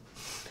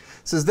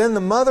says, then the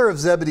mother of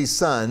Zebedee's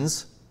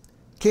sons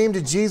came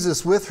to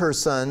Jesus with her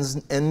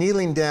sons, and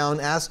kneeling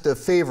down, asked a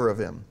favor of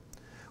him.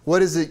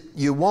 What is it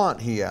you want,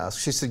 he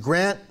asked. She said,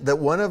 grant that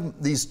one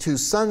of these 2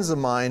 sons of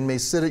mine may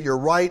sit at your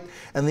right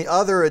and the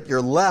other at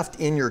your left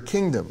in your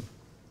kingdom.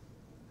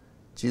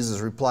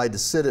 Jesus replied, to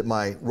sit at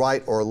my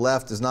right or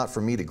left is not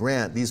for me to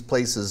grant. These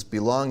places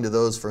belong to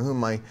those for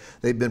whom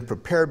they've been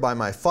prepared by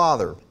my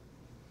Father.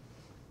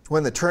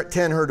 When the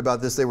 10 heard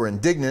about this, they were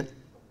indignant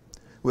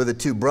with the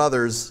 2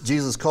 brothers.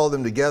 Jesus called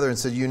them together and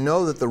said, you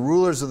know that the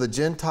rulers of the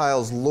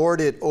Gentiles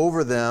lord it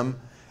over them,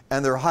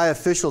 and their high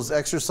officials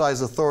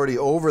exercise authority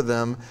over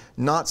them.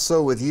 Not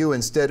so with you.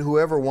 Instead,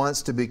 whoever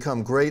wants to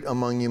become great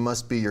among you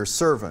must be your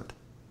servant.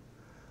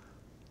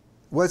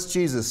 What's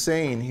Jesus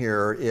saying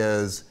here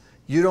is,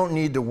 you don't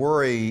need to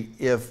worry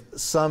if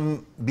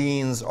some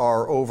beings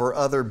are over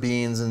other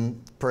beings,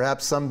 and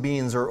perhaps some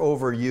beings are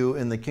over you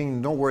in the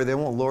kingdom. Don't worry, they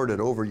won't lord it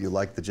over you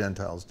like the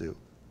Gentiles do.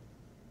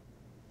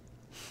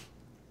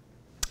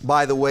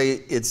 By the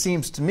way, it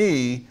seems to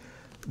me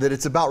that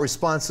it's about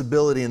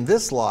responsibility in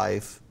this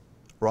life,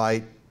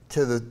 right,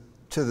 to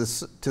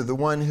the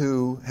one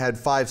who had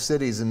 5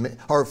 cities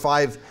or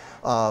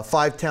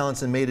 5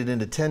 talents and made it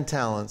into 10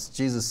 talents.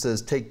 Jesus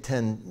says, take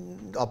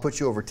 10, I'll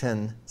put you over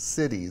 10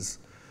 cities.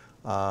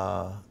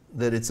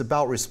 That it's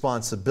about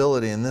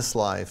responsibility in this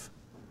life.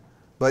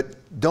 But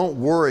don't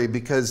worry,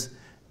 because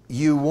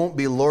you won't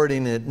be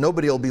lording it,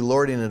 nobody will be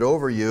lording it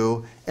over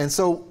you. And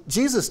so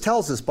Jesus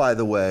tells us, by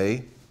the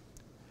way,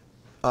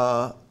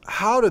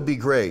 how to be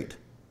great.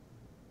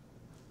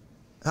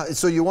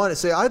 So you want to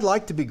say, I'd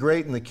like to be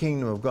great in the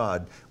kingdom of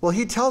God. Well,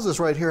 he tells us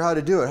right here how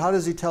to do it. How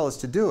does he tell us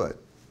to do it?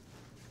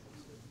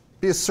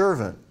 Be a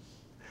servant.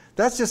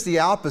 That's just the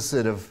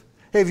opposite of,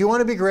 Hey, if you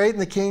want to be great in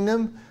the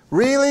kingdom,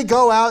 really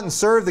go out and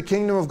serve the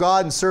kingdom of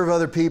God and serve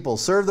other people.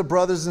 Serve the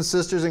brothers and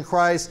sisters in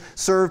Christ.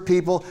 Serve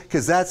people,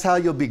 because that's how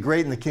you'll be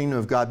great in the kingdom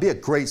of God. Be a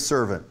great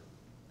servant.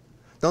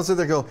 Don't sit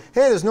there and go,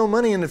 hey, there's no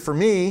money in it for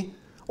me,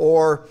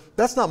 or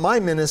that's not my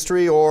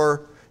ministry,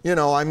 or,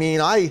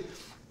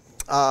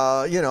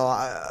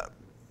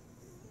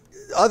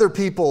 other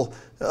people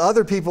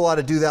ought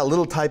to do that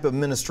little type of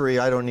ministry.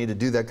 I don't need to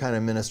do that kind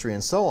of ministry,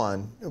 and so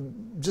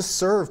on. Just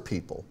serve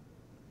people.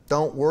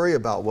 Don't worry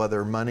about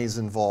whether money's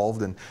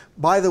involved. And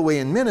by the way,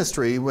 in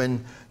ministry,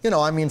 when,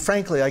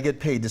 frankly, I get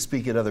paid to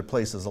speak at other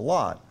places a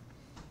lot.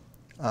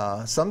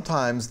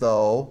 Sometimes,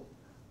 though,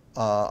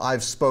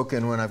 I've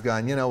spoken when I've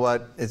gone, you know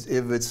what, if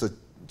it's a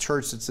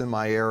church that's in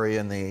my area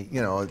and they,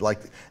 like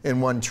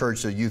in one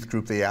church, a youth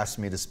group, they asked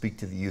me to speak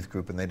to the youth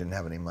group and they didn't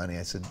have any money.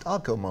 I said, I'll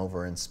come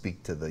over and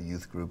speak to the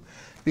youth group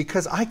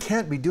because I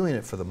can't be doing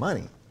it for the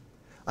money.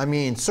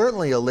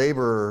 Certainly a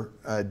laborer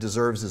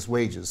deserves his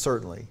wages,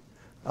 certainly.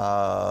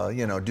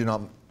 Do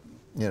not,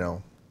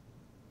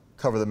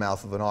 cover the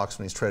mouth of an ox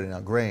when he's treading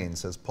out grain,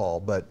 says Paul.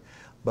 But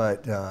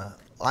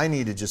I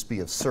need to just be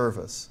of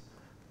service.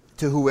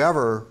 To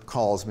whoever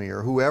calls me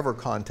or whoever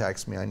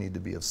contacts me, I need to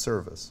be of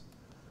service.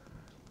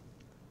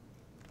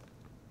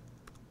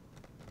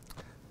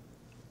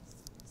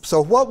 So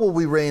what will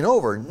we reign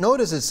over?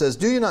 Notice it says,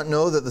 do you not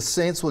know that the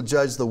saints will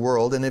judge the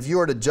world? And if you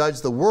are to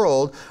judge the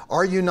world,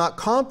 are you not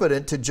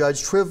competent to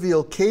judge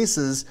trivial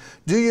cases?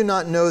 Do you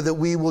not know that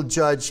we will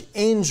judge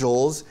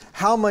angels?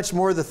 How much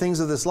more the things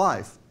of this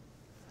life?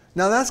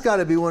 Now that's got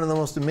to be one of the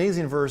most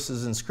amazing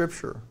verses in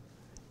Scripture.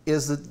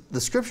 Is that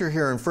the Scripture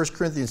here in 1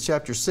 Corinthians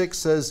chapter 6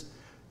 says,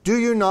 do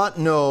you not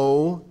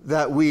know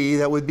that we,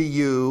 that would be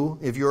you,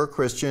 if you're a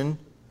Christian,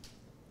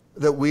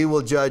 that we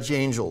will judge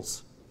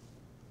angels?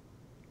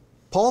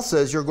 Paul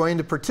says you're going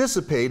to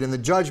participate in the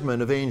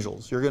judgment of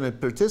angels. You're going to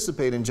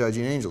participate in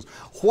judging angels.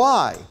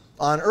 Why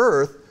on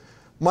earth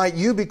might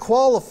you be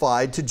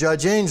qualified to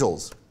judge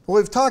angels? Well,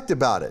 we've talked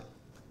about it.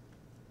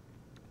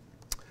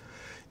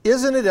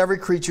 Isn't it every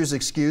creature's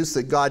excuse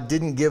that God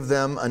didn't give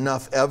them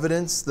enough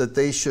evidence that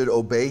they should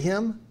obey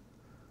Him?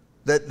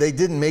 That they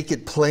didn't make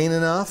it plain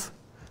enough?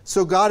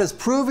 So God is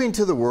proving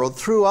to the world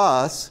through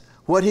us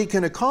what He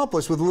can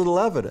accomplish with little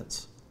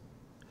evidence.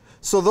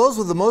 So those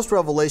with the most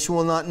revelation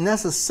will not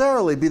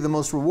necessarily be the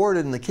most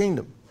rewarded in the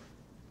kingdom.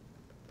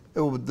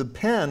 It will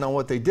depend on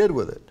what they did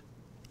with it,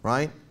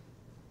 right?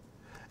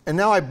 And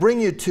now I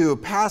bring you to a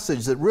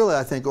passage that really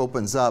I think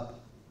opens up.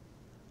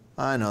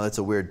 I know that's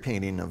a weird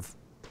painting of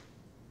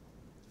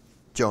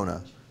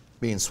Jonah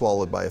being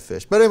swallowed by a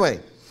fish. But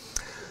anyway,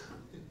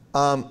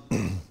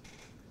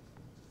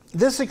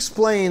 this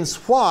explains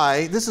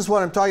why, this is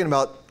what I'm talking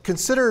about.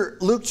 Consider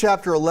Luke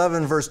chapter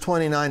 11, verse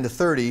 29 to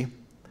 30.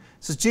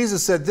 It says,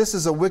 Jesus said, this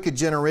is a wicked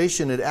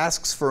generation. It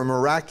asks for a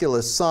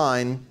miraculous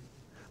sign,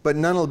 but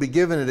none will be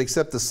given it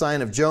except the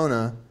sign of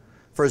Jonah.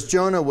 For as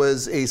Jonah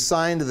was a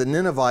sign to the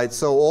Ninevites,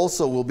 so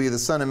also will be the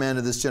Son of Man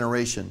to this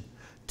generation.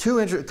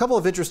 A couple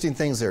of interesting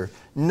things there.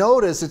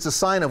 Notice it's a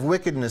sign of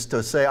wickedness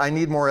to say, I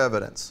need more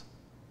evidence.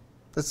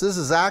 This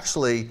is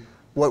actually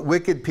what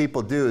wicked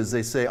people do, is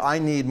they say, I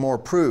need more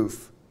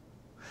proof.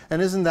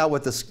 And isn't that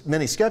what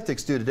many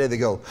skeptics do today? They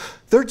go,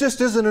 there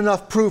just isn't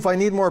enough proof. I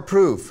need more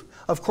proof.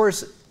 Of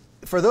course,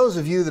 for those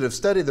of you that have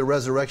studied the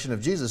resurrection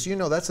of Jesus, you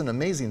know that's an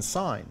amazing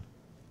sign.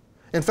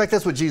 In fact,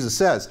 that's what Jesus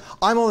says.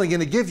 I'm only going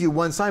to give you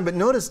one sign, but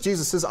notice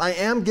Jesus says, I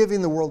am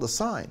giving the world a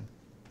sign.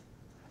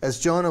 As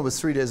Jonah was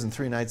 3 days and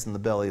 3 nights in the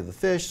belly of the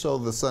fish, so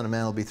the Son of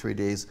Man will be 3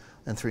 days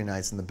and 3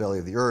 nights in the belly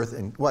of the earth,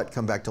 and what?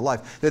 Come back to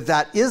life.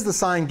 That is the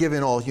sign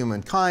given all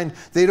humankind.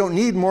 They don't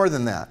need more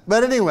than that.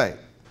 But anyway,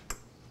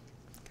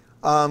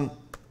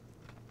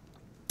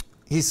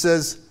 he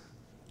says,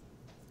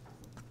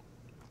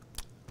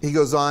 he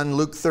goes on,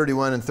 Luke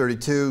 31 and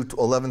 32,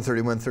 11,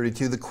 31,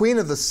 32. The queen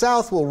of the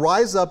south will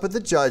rise up at the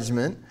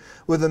judgment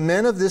with the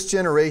men of this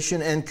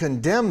generation and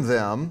condemn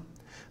them,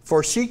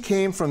 for she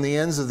came from the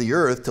ends of the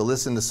earth to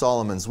listen to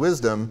Solomon's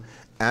wisdom,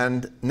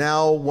 and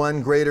now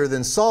one greater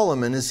than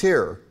Solomon is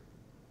here.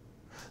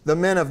 The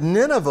men of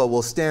Nineveh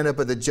will stand up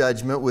at the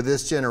judgment with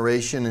this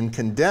generation and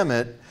condemn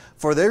it,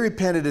 for they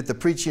repented at the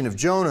preaching of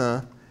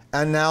Jonah,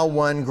 and now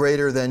one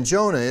greater than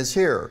Jonah is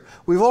here.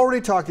 We've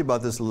already talked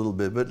about this a little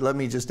bit, but let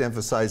me just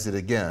emphasize it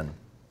again.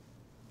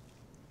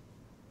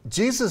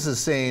 Jesus is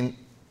saying,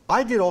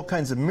 I did all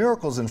kinds of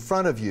miracles in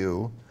front of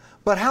you,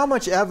 but how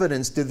much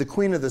evidence did the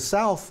Queen of the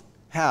South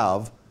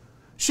have?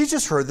 She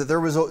just heard that there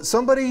was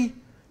somebody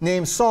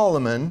named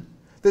Solomon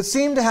that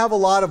seemed to have a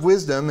lot of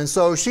wisdom, and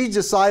so she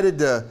decided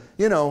to,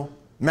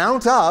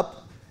 mount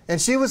up, and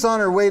she was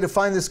on her way to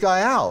find this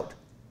guy out.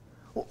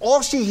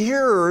 All she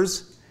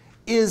hears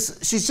is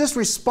she's just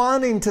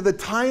responding to the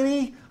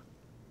tiny,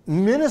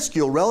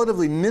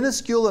 relatively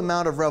minuscule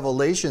amount of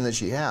revelation that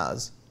she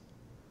has.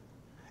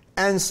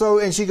 And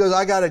she goes,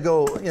 I got to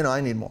go, I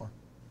need more.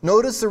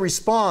 Notice the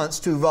response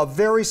to a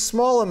very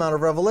small amount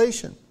of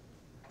revelation.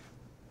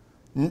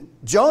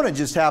 Jonah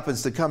just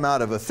happens to come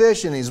out of a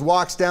fish and he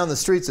walks down the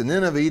streets of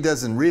Nineveh. He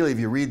doesn't really, if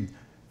you read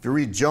If you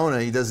read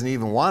Jonah, he doesn't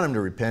even want him to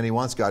repent. He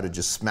wants God to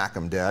just smack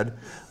him dead.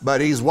 But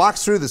he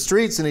walks through the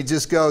streets and he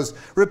just goes,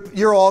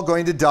 you're all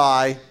going to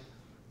die.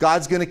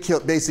 God's going to kill,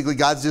 basically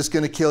God's just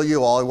going to kill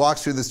you all. He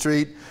walks through the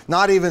street,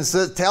 not even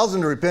tells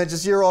them to repent,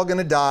 just you're all going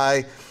to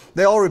die.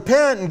 They all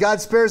repent and God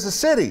spares the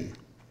city.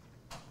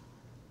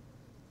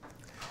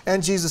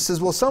 And Jesus says,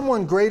 well,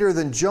 someone greater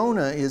than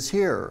Jonah is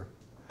here.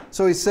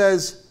 So he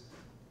says,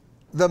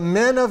 the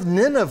men of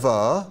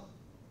Nineveh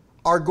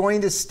are going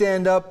to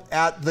stand up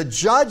at the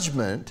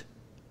judgment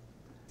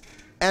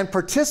and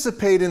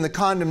participate in the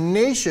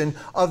condemnation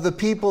of the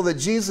people that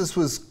Jesus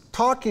was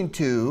talking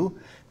to,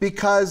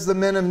 because the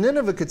men of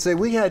Nineveh could say,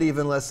 we had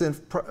even less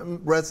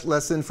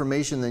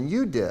information than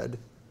you did,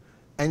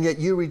 and yet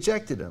you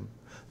rejected him.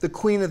 The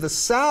queen of the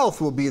south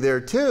will be there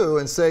too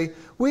and say,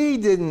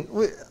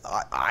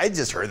 I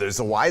just heard there's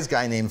a wise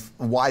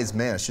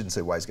man, I shouldn't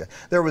say wise guy.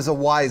 There was a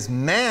wise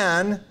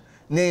man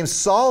named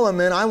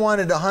Solomon. I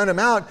wanted to hunt him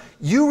out.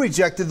 You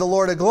rejected the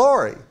Lord of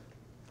glory.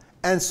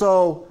 And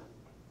so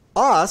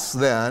us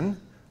then,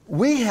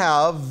 we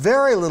have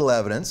very little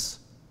evidence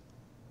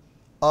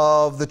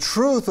of the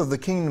truth of the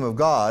kingdom of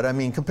God. I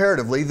mean,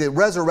 comparatively, the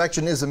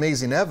resurrection is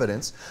amazing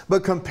evidence,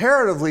 but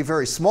comparatively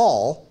very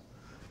small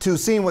to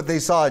seeing what they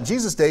saw in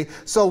Jesus' day.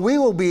 So we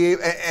will be,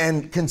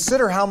 and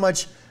consider how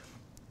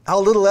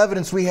little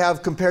evidence we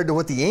have compared to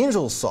what the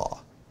angels saw.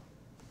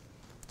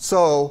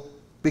 So,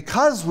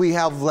 because we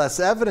have less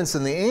evidence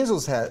than the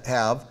angels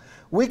have,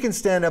 we can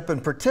stand up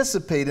and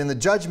participate in the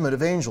judgment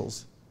of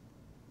angels,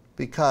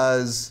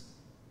 because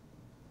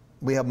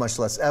we have much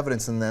less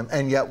evidence than them,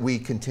 and yet we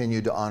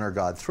continue to honor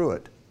God through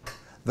it.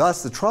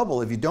 Thus, the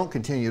trouble, if you don't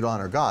continue to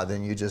honor God,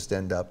 then you just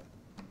end up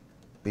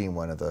being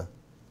one of the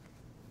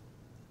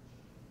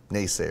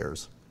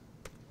naysayers.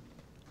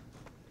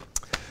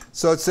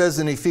 So it says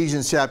in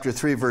Ephesians chapter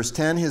 3, verse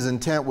 10, his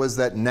intent was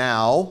that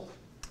now,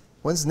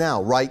 when's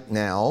now? Right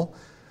now,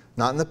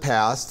 not in the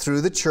past,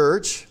 through the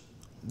church,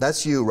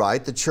 that's you,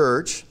 right? The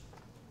church,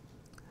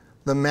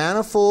 the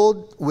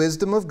manifold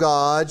wisdom of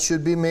God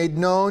should be made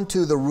known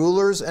to the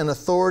rulers and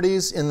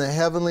authorities in the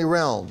heavenly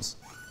realms.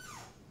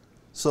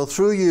 So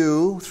through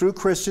you, through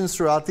Christians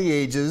throughout the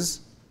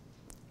ages,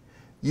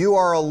 you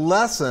are a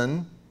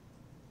lesson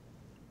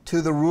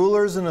to the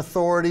rulers and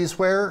authorities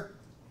where?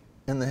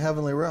 In the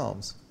heavenly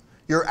realms.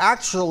 You're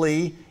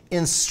actually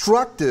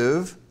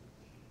instructive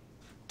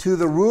to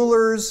the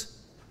rulers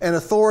and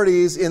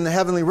authorities in the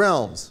heavenly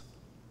realms.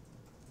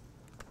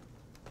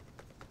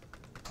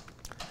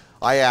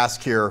 I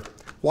ask here,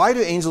 why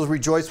do angels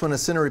rejoice when a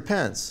sinner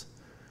repents?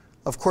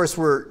 Of course,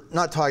 we're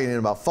not talking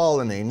about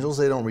fallen angels.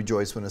 They don't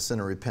rejoice when a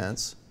sinner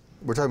repents.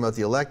 We're talking about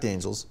the elect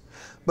angels.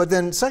 But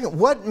then second,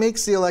 what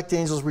makes the elect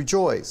angels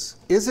rejoice?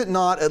 Is it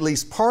not at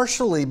least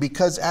partially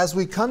because as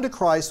we come to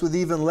Christ with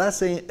even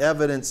less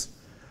evidence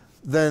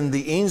than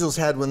the angels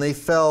had when they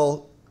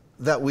fell,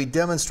 that we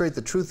demonstrate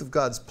the truth of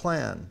God's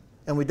plan,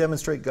 and we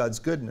demonstrate God's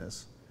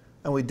goodness,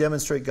 and we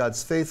demonstrate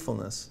God's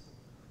faithfulness.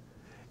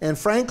 And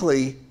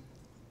frankly,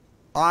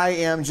 I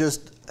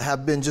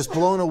have been just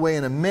blown away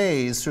and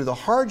amazed through the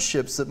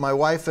hardships that my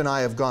wife and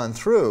I have gone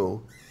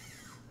through,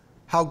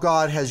 how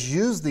God has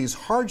used these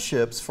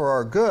hardships for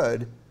our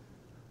good.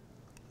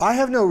 I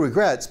have no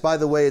regrets. By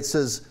the way, it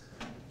says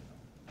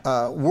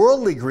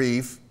worldly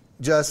grief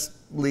just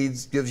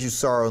gives you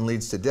sorrow and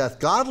leads to death.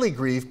 Godly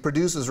grief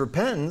produces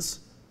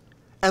repentance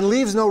and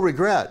leaves no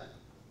regret.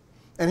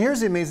 And here's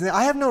the amazing thing.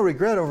 I have no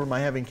regret over my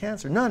having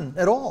cancer. None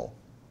at all.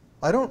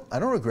 I don't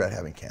regret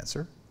having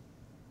cancer.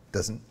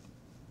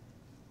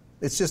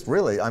 It's just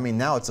really, I mean,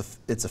 now it's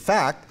a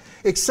fact,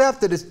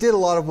 except that it did a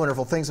lot of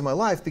wonderful things in my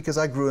life because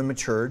I grew and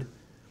matured,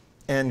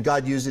 and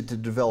God used it to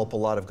develop a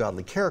lot of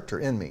godly character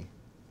in me.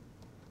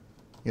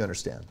 You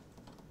understand?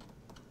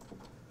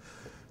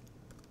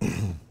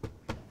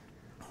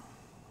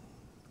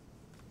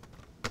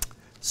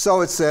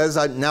 So it says,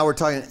 now we're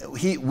talking,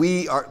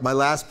 we are, my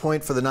last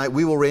point for the night,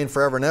 we will reign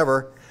forever and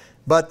ever,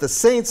 but the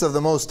saints of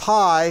the Most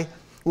High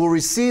will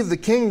receive the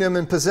kingdom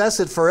and possess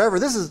it forever.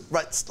 This is,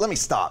 right, let me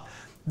stop.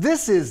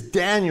 This is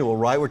Daniel,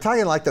 right? We're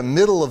talking like the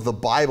middle of the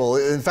Bible.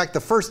 In fact,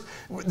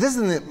 this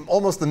is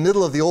almost the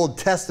middle of the Old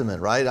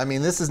Testament, right? I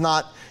mean, this is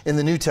not in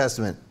the New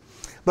Testament.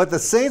 But the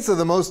saints of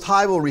the Most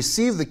High will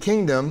receive the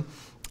kingdom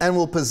and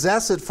will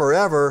possess it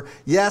forever,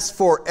 yes,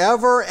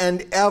 forever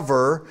and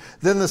ever.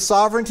 Then the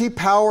sovereignty,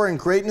 power, and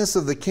greatness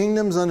of the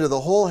kingdoms under the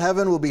whole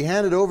heaven will be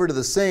handed over to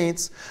the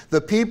saints, the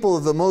people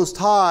of the Most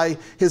High.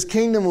 His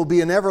kingdom will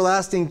be an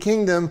everlasting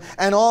kingdom,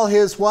 and all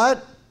his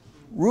what?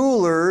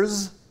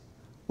 Rulers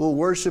will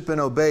worship and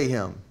obey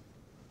him.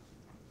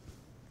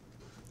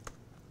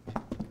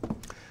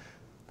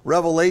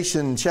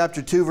 Revelation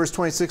chapter 2 verse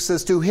 26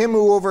 says, to him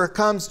who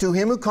overcomes, to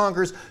him who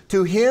conquers,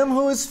 to him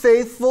who is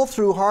faithful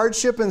through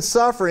hardship and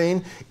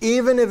suffering,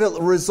 even if it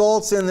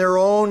results in their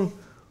own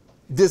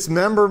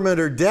dismemberment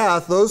or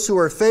death, those who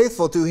are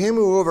faithful, to him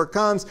who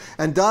overcomes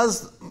and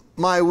does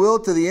my will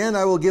to the end,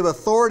 I will give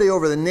authority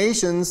over the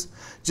nations.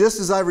 Just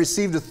as I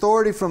received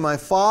authority from my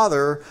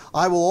Father,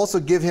 I will also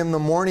give him the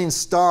morning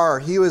star.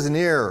 He who has an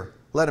ear,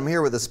 let him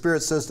hear what the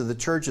Spirit says to the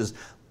churches.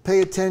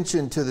 Pay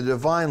attention to the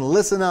divine.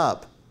 Listen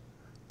up.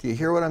 Do you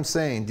hear what I'm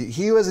saying?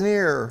 He who has an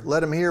ear,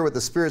 let him hear what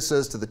the Spirit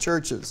says to the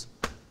churches.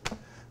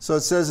 So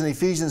it says in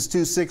Ephesians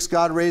 2:6,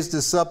 God raised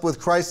us up with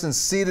Christ and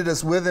seated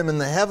us with him in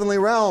the heavenly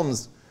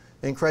realms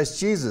in Christ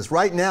Jesus.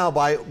 Right now,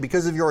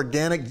 because of your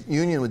organic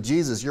union with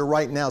Jesus, you're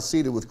right now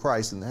seated with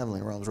Christ in the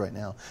heavenly realms right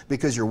now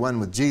because you're one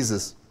with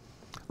Jesus.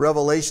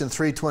 Revelation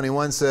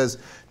 3:21 says,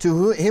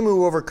 to him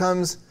who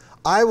overcomes,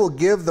 I will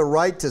give the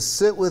right to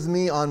sit with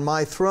me on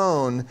my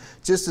throne,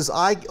 just as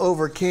I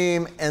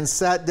overcame and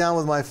sat down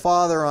with my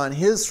Father on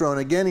his throne.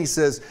 Again, he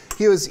says,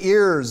 he who has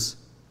ears,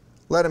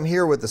 let him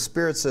hear what the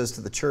Spirit says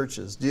to the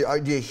churches. Do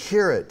you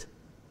hear it?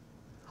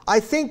 I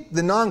think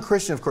the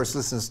non-Christian, of course,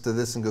 listens to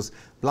this and goes,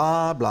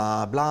 blah,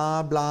 blah,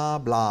 blah, blah,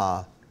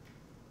 blah.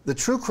 The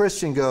true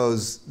Christian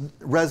goes,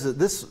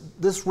 this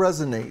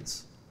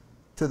resonates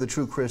to the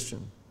true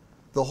Christian.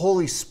 The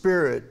Holy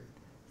Spirit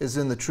is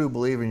in the true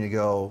believer, and you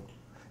go,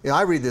 yeah,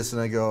 I read this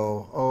and I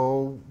go,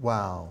 oh,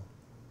 wow.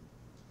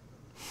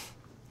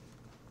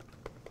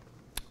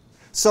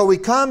 So we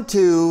come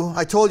to,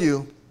 I told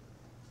you,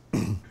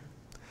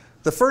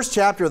 the first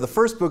chapter of the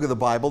first book of the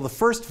Bible, the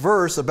first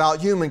verse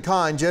about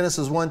humankind,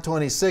 Genesis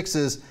 1:26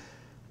 is,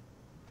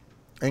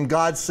 and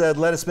God said,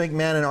 let us make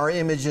man in our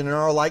image and in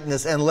our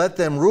likeness and let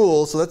them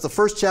rule. So that's the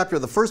first chapter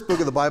of the first book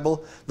of the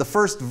Bible, the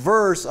first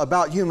verse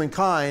about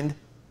humankind.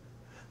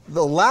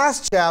 The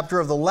last chapter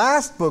of the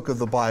last book of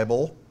the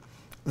Bible,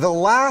 the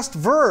last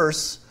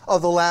verse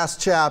of the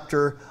last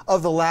chapter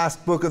of the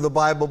last book of the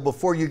Bible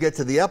before you get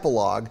to the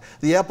epilogue.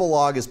 The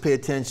epilogue is pay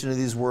attention to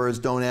these words,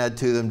 don't add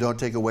to them, don't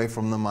take away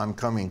from them, I'm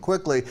coming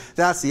quickly.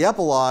 That's the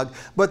epilogue.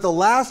 But the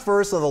last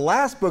verse of the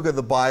last book of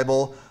the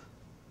Bible,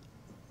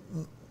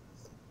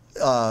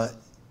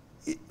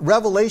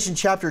 Revelation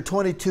chapter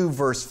 22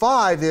 verse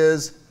 5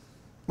 is,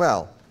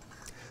 well,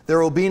 there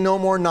will be no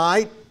more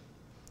night,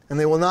 and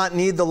they will not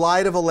need the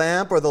light of a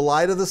lamp or the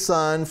light of the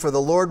sun, for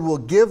the Lord will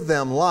give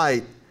them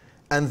light,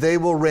 and they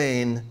will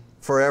reign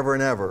forever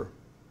and ever.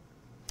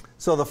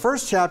 So the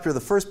first chapter of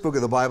the first book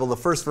of the Bible, the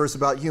first verse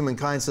about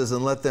humankind says,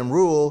 and let them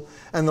rule.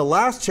 And the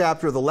last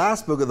chapter of the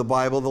last book of the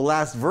Bible, the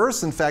last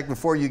verse, in fact,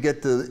 before you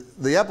get to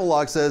the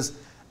epilogue says,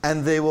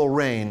 and they will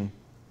reign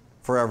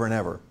forever and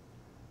ever.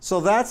 So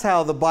that's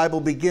how the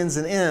Bible begins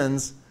and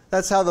ends.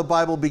 That's how the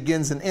Bible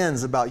begins and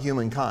ends about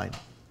humankind.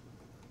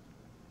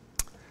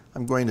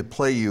 I'm going to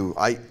play you,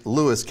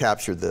 Lewis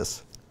captured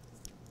this.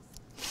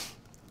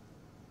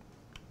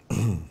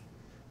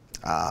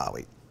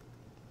 Wait.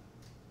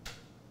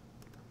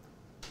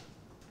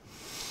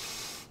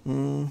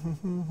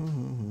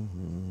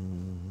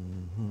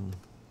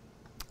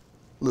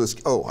 Lewis,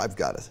 oh, I've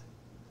got it.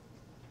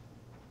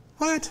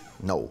 What?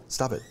 No,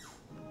 stop it.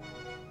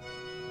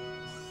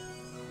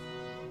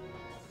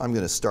 I'm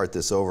going to start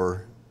this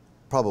over.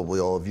 Probably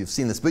all of you have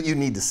seen this, but you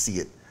need to see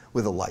it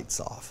with the lights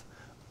off.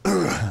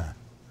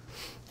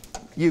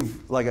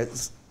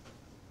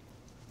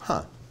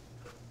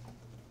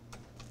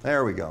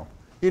 There we go.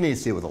 You need to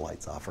see it with the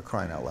lights off, for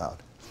crying out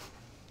loud.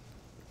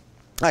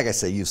 Like I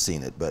say, you've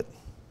seen it, but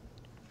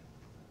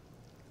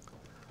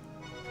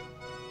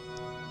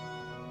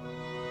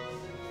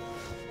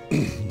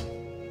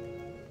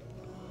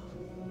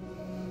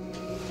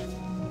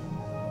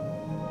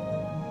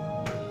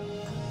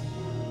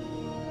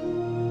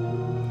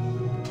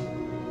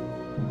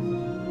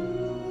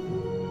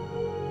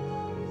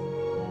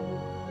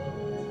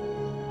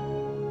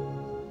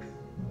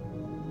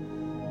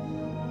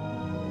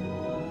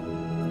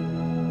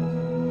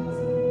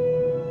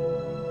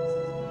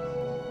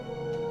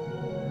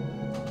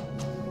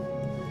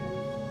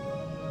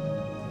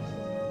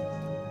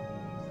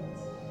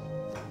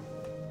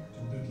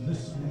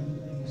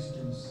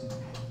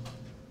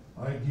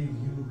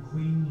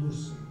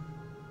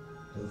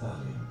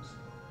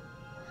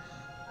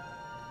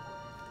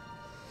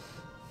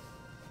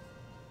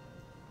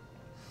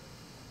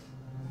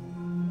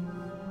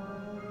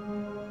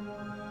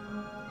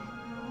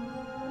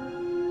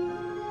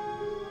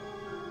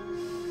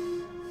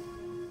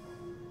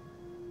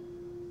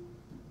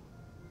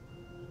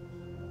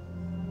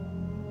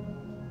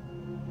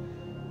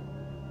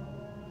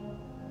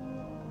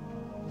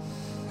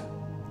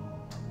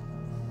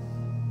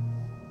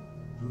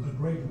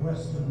great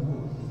western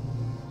wood,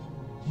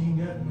 King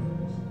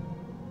Edmund,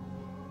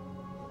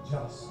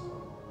 just.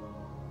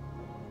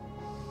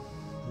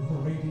 To the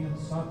radiant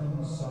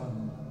southern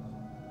sun,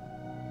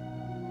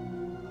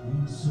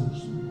 Queen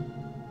Susan,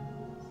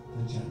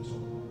 the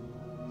gentle.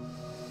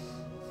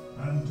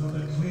 And to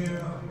the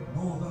clear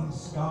northern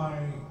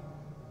sky,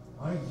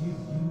 I give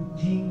you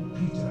King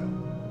Peter,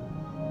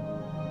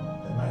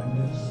 the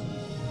magnificent.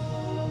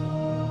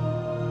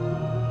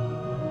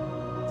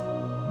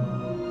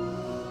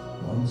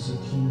 Once a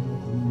king or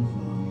queen of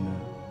Narnia,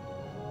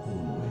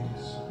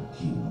 always a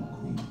king or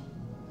queen.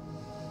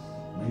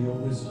 May your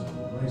wisdom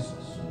grace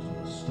us until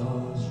the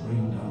stars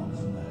rain down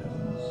from the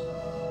heavens.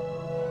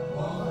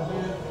 Long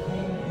live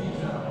King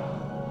Peter!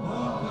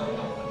 Long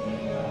live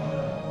King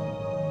Edward!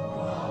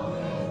 Long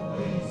live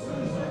Queen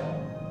Susan!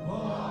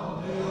 Long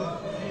live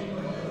King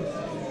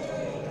Lucy!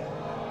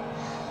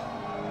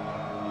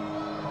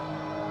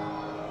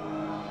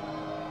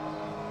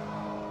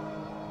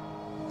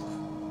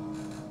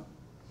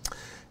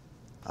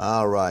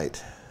 All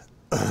right.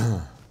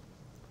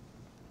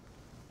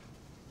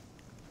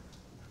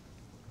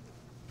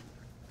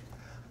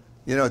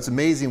 You know, it's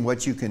amazing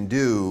what you can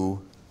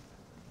do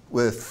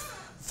with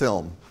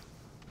film.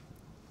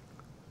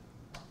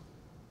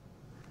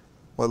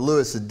 What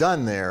Lewis had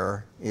done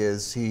there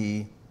is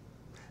he,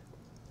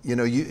 you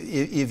know,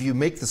 if you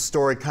make the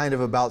story kind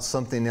of about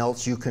something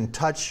else, you can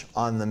touch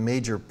on the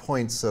major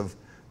points of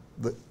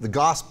the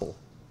gospel,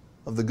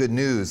 of the good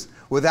news,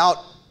 without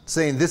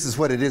saying this is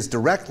what it is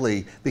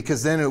directly,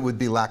 because then it would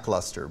be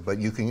lackluster. But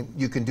you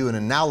can do an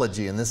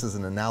analogy, and this is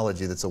an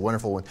analogy that's a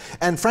wonderful one.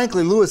 And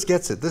frankly, Lewis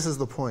gets it. This is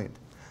the point.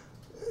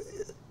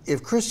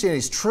 If Christianity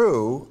is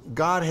true,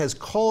 God has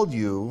called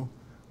you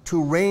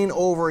to reign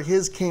over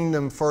his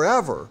kingdom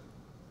forever.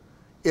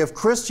 If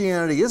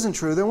Christianity isn't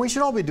true, then we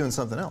should all be doing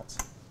something else.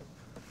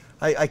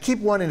 I keep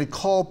wanting to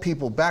call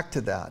people back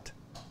to that,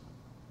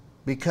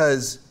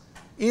 because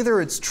either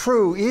it's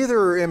true,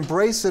 either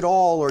embrace it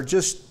all, or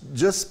just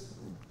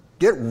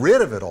get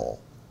rid of it all.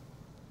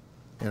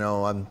 You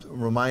know, I'm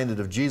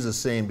reminded of Jesus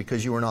saying,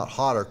 because you are not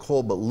hot or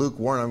cold, but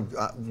lukewarm,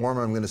 I'm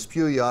going to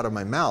spew you out of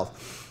my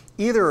mouth.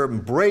 Either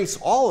embrace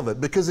all of it,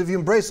 because if you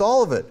embrace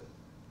all of it,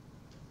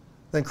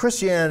 then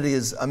Christianity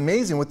is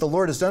amazing. What the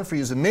Lord has done for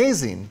you is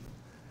amazing.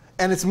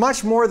 And it's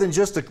much more than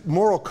just a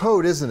moral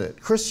code, isn't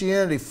it?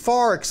 Christianity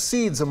far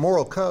exceeds a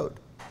moral code.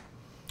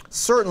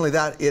 Certainly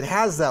that it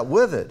has that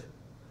with it.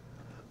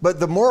 But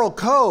the moral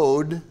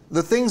code,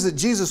 the things that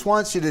Jesus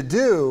wants you to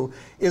do,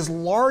 is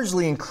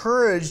largely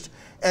encouraged,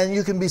 and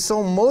you can be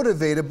so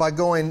motivated by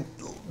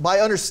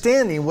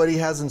understanding what he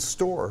has in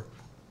store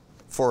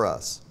for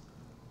us.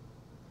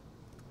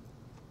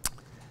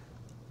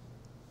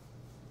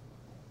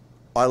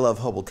 I love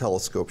Hubble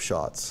telescope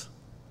shots.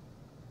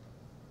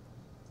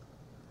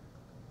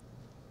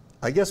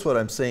 I guess what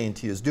I'm saying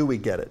to you is, do we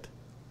get it?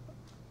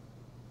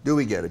 Do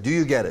we get it? Do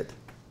you get it?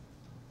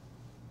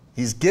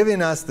 He's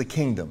giving us the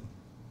kingdom.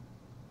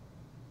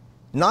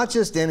 Not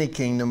just any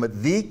kingdom,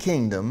 but the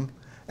kingdom.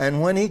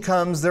 And when he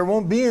comes, there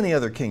won't be any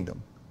other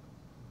kingdom.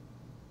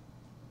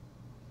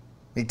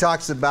 He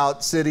talks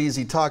about cities.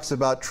 He talks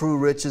about true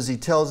riches. He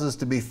tells us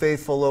to be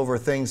faithful over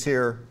things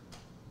here.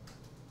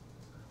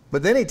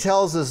 But then he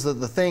tells us that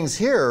the things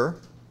here,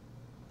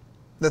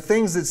 the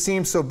things that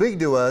seem so big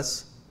to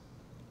us,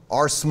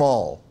 are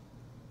small.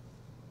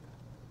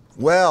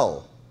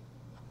 Well,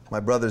 my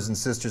brothers and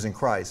sisters in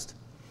Christ,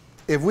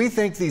 if we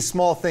think these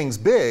small things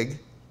big,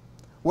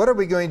 what are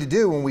we going to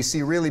do when we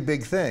see really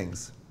big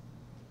things?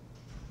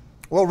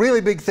 Well,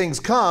 really big things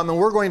come, and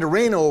we're going to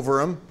reign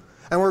over them,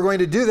 and we're going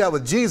to do that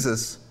with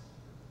Jesus.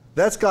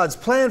 That's God's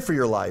plan for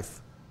your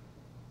life,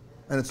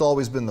 and it's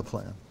always been the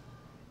plan.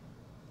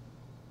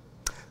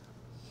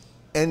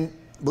 And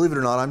believe it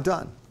or not, I'm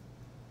done.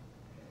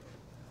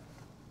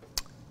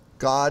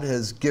 God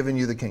has given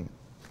you the kingdom.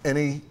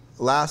 Any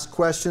last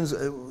questions?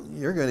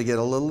 You're going to get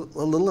a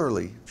little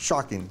early.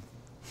 Shocking.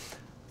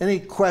 Any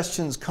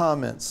questions,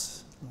 comments?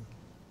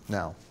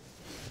 Now.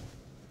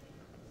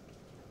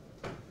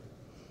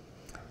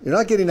 You're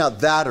not getting out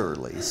that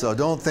early, so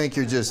don't think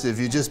you're just, if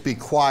you just be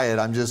quiet,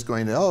 I'm just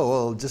going to, oh,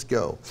 well, just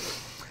go.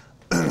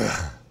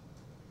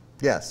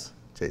 Yes,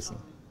 Jason.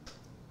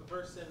 The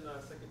verse in 2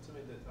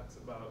 Timothy that talks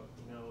about,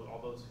 you know, all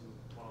those who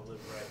want to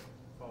live right,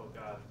 follow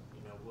God,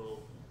 you know,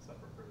 will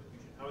suffer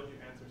persecution. How would you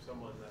answer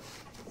someone that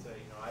would say,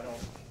 you know, I don't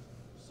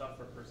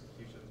suffer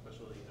persecution,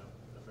 especially, you know,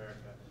 in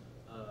America?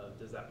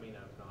 Does that mean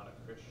I'm not a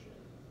Christian?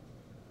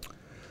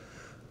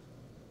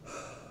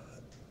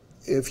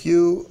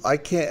 I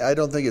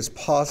don't think it's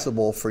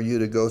possible for you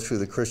to go through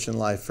the Christian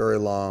life very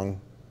long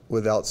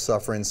without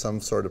suffering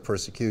some sort of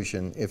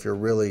persecution if you're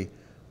really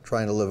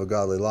trying to live a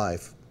godly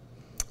life.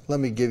 Let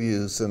me give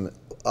you some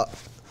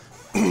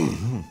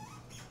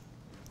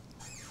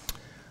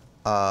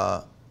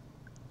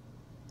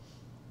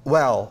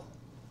well,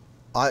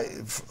 I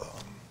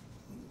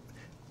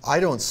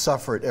don't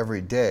suffer it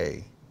every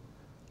day.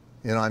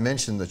 You know, I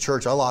mentioned the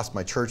church. I lost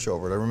my church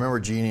over it. I remember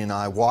Jeannie and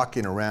I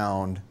walking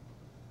around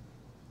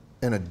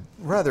in a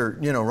rather,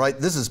 you know, right,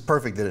 this is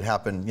perfect that it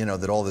happened, you know,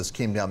 that all this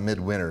came down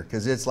midwinter,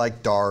 because it's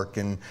like dark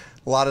and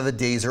a lot of the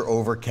days are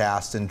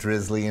overcast and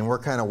drizzly, and we're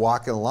kind of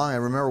walking along. I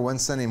remember one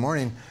Sunday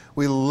morning,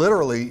 we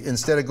literally,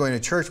 instead of going to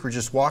church, we're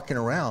just walking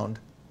around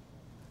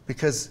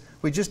because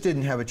we just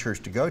didn't have a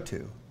church to go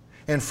to.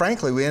 And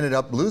frankly, we ended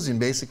up losing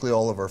basically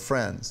all of our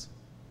friends.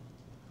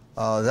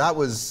 That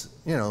was,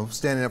 you know,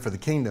 standing up for the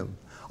kingdom.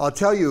 I'll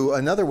tell you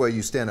another way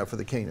you stand up for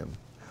the kingdom.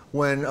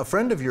 When a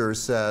friend of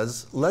yours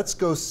says, let's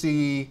go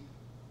see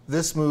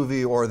this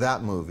movie or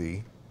that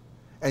movie,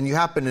 and you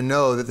happen to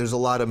know that there's a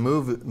lot of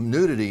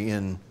nudity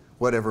in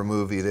whatever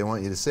movie they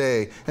want you to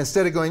say,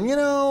 instead of going, you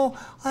know,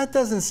 that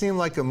doesn't seem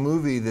like a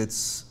movie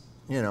that's,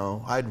 you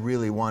know, I'd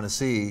really want to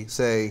see,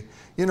 say,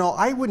 you know,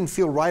 I wouldn't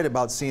feel right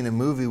about seeing a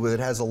movie where it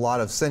has a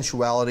lot of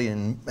sensuality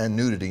and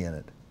nudity in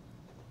it.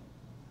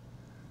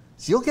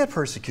 So you'll get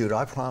persecuted,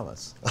 I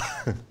promise.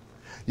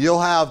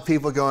 You'll have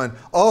people going,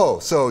 oh,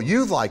 so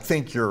you like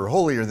think you're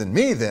holier than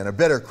me then, a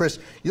better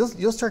Christian.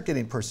 You'll start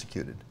getting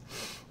persecuted.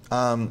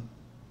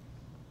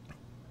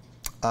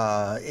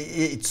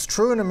 It's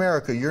true in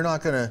America. You're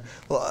not going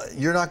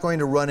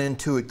to run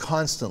into it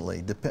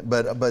constantly.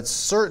 But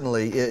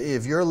certainly,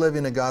 if you're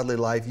living a godly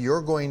life,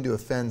 you're going to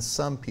offend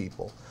some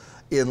people,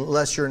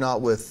 unless you're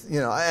not with, you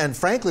know. And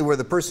frankly, where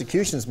the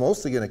persecution is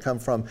mostly going to come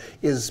from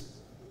is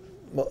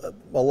a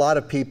lot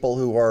of people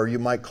who are, you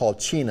might call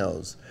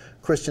chinos,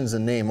 Christians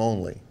in name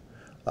only,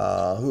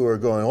 who are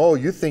going, oh,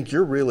 you think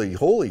you're really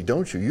holy,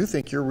 don't you? You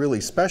think you're really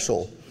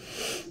special.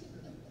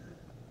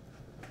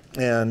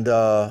 And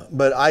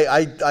but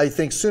I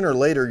think sooner or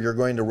later you're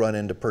going to run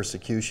into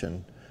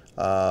persecution.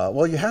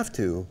 Well, you have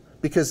to,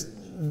 because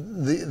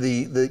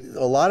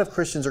a lot of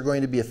Christians are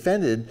going to be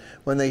offended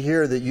when they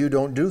hear that you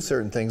don't do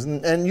certain things,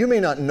 and you may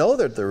not know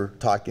that they're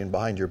talking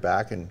behind your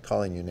back and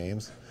calling you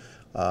names.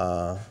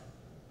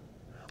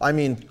 I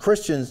mean,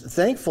 Christians,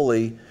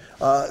 thankfully,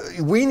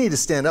 we need to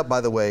stand up, by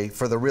the way,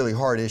 for the really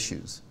hard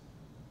issues.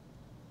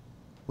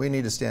 We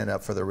need to stand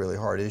up for the really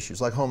hard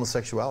issues, like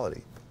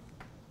homosexuality.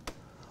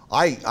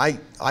 I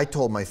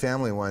told my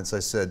family once, I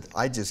said,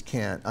 I just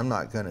can't, I'm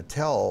not going to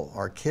tell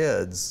our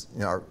kids,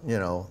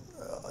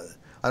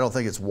 I don't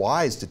think it's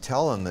wise to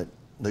tell them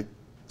that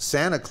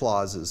Santa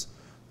Claus is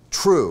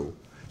true.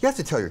 You have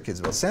to tell your kids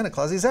about Santa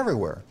Claus. He's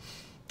everywhere.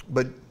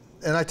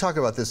 And I talk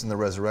about this in the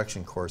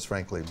resurrection course,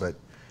 frankly, but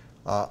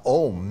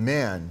oh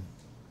man,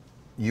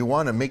 you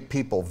want to make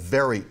people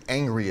very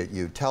angry at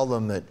you. Tell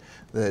them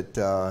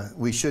that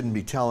we shouldn't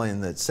be telling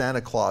that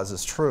Santa Claus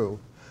is true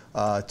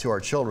to our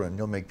children.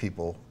 You'll make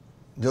people,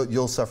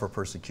 you'll suffer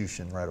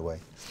persecution right away.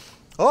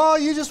 Oh,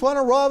 you just want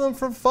to rob them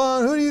for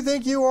fun. Who do you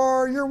think you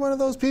are? You're one of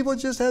those people that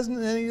just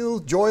hasn't any little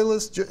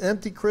joyless,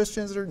 empty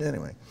Christians.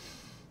 Anyway.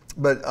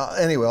 But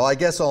anyway, I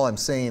guess all I'm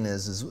saying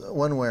is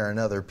one way or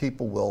another,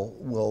 people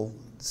will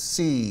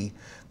see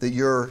that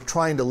you're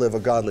trying to live a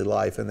godly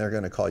life, and they're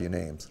going to call you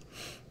names,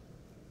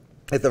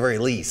 at the very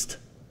least.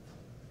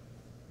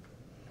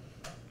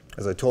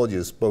 As I told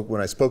you,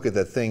 when I spoke at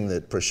that thing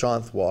that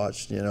Prashanth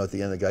watched, at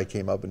the end the guy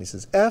came up and he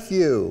says, F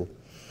you.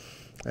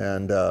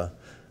 And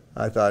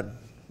I thought,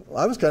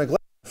 I was kind of glad,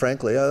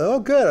 frankly. Oh,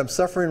 good, I'm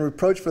suffering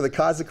reproach for the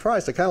cause of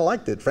Christ. I kind of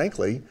liked it,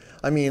 frankly.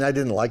 I mean, I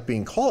didn't like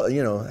being called,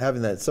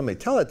 having somebody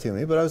tell it to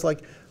me, but I was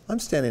like, I'm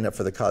standing up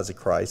for the cause of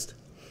Christ.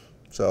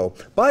 So,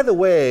 by the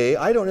way,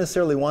 I don't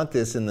necessarily want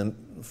this in the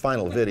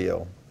final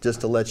video,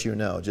 just to let you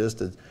know.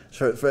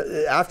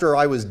 After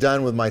I was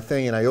done with my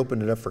thing and I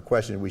opened it up for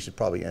questions, we should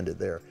probably end it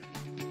there.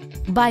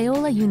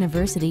 Biola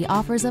University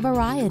offers a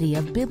variety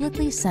of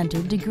biblically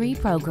centered degree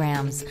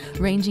programs,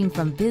 ranging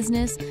from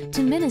business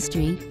to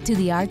ministry to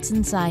the arts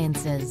and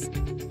sciences.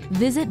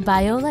 Visit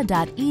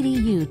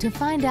biola.edu to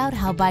find out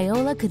how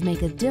Biola could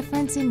make a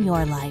difference in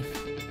your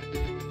life.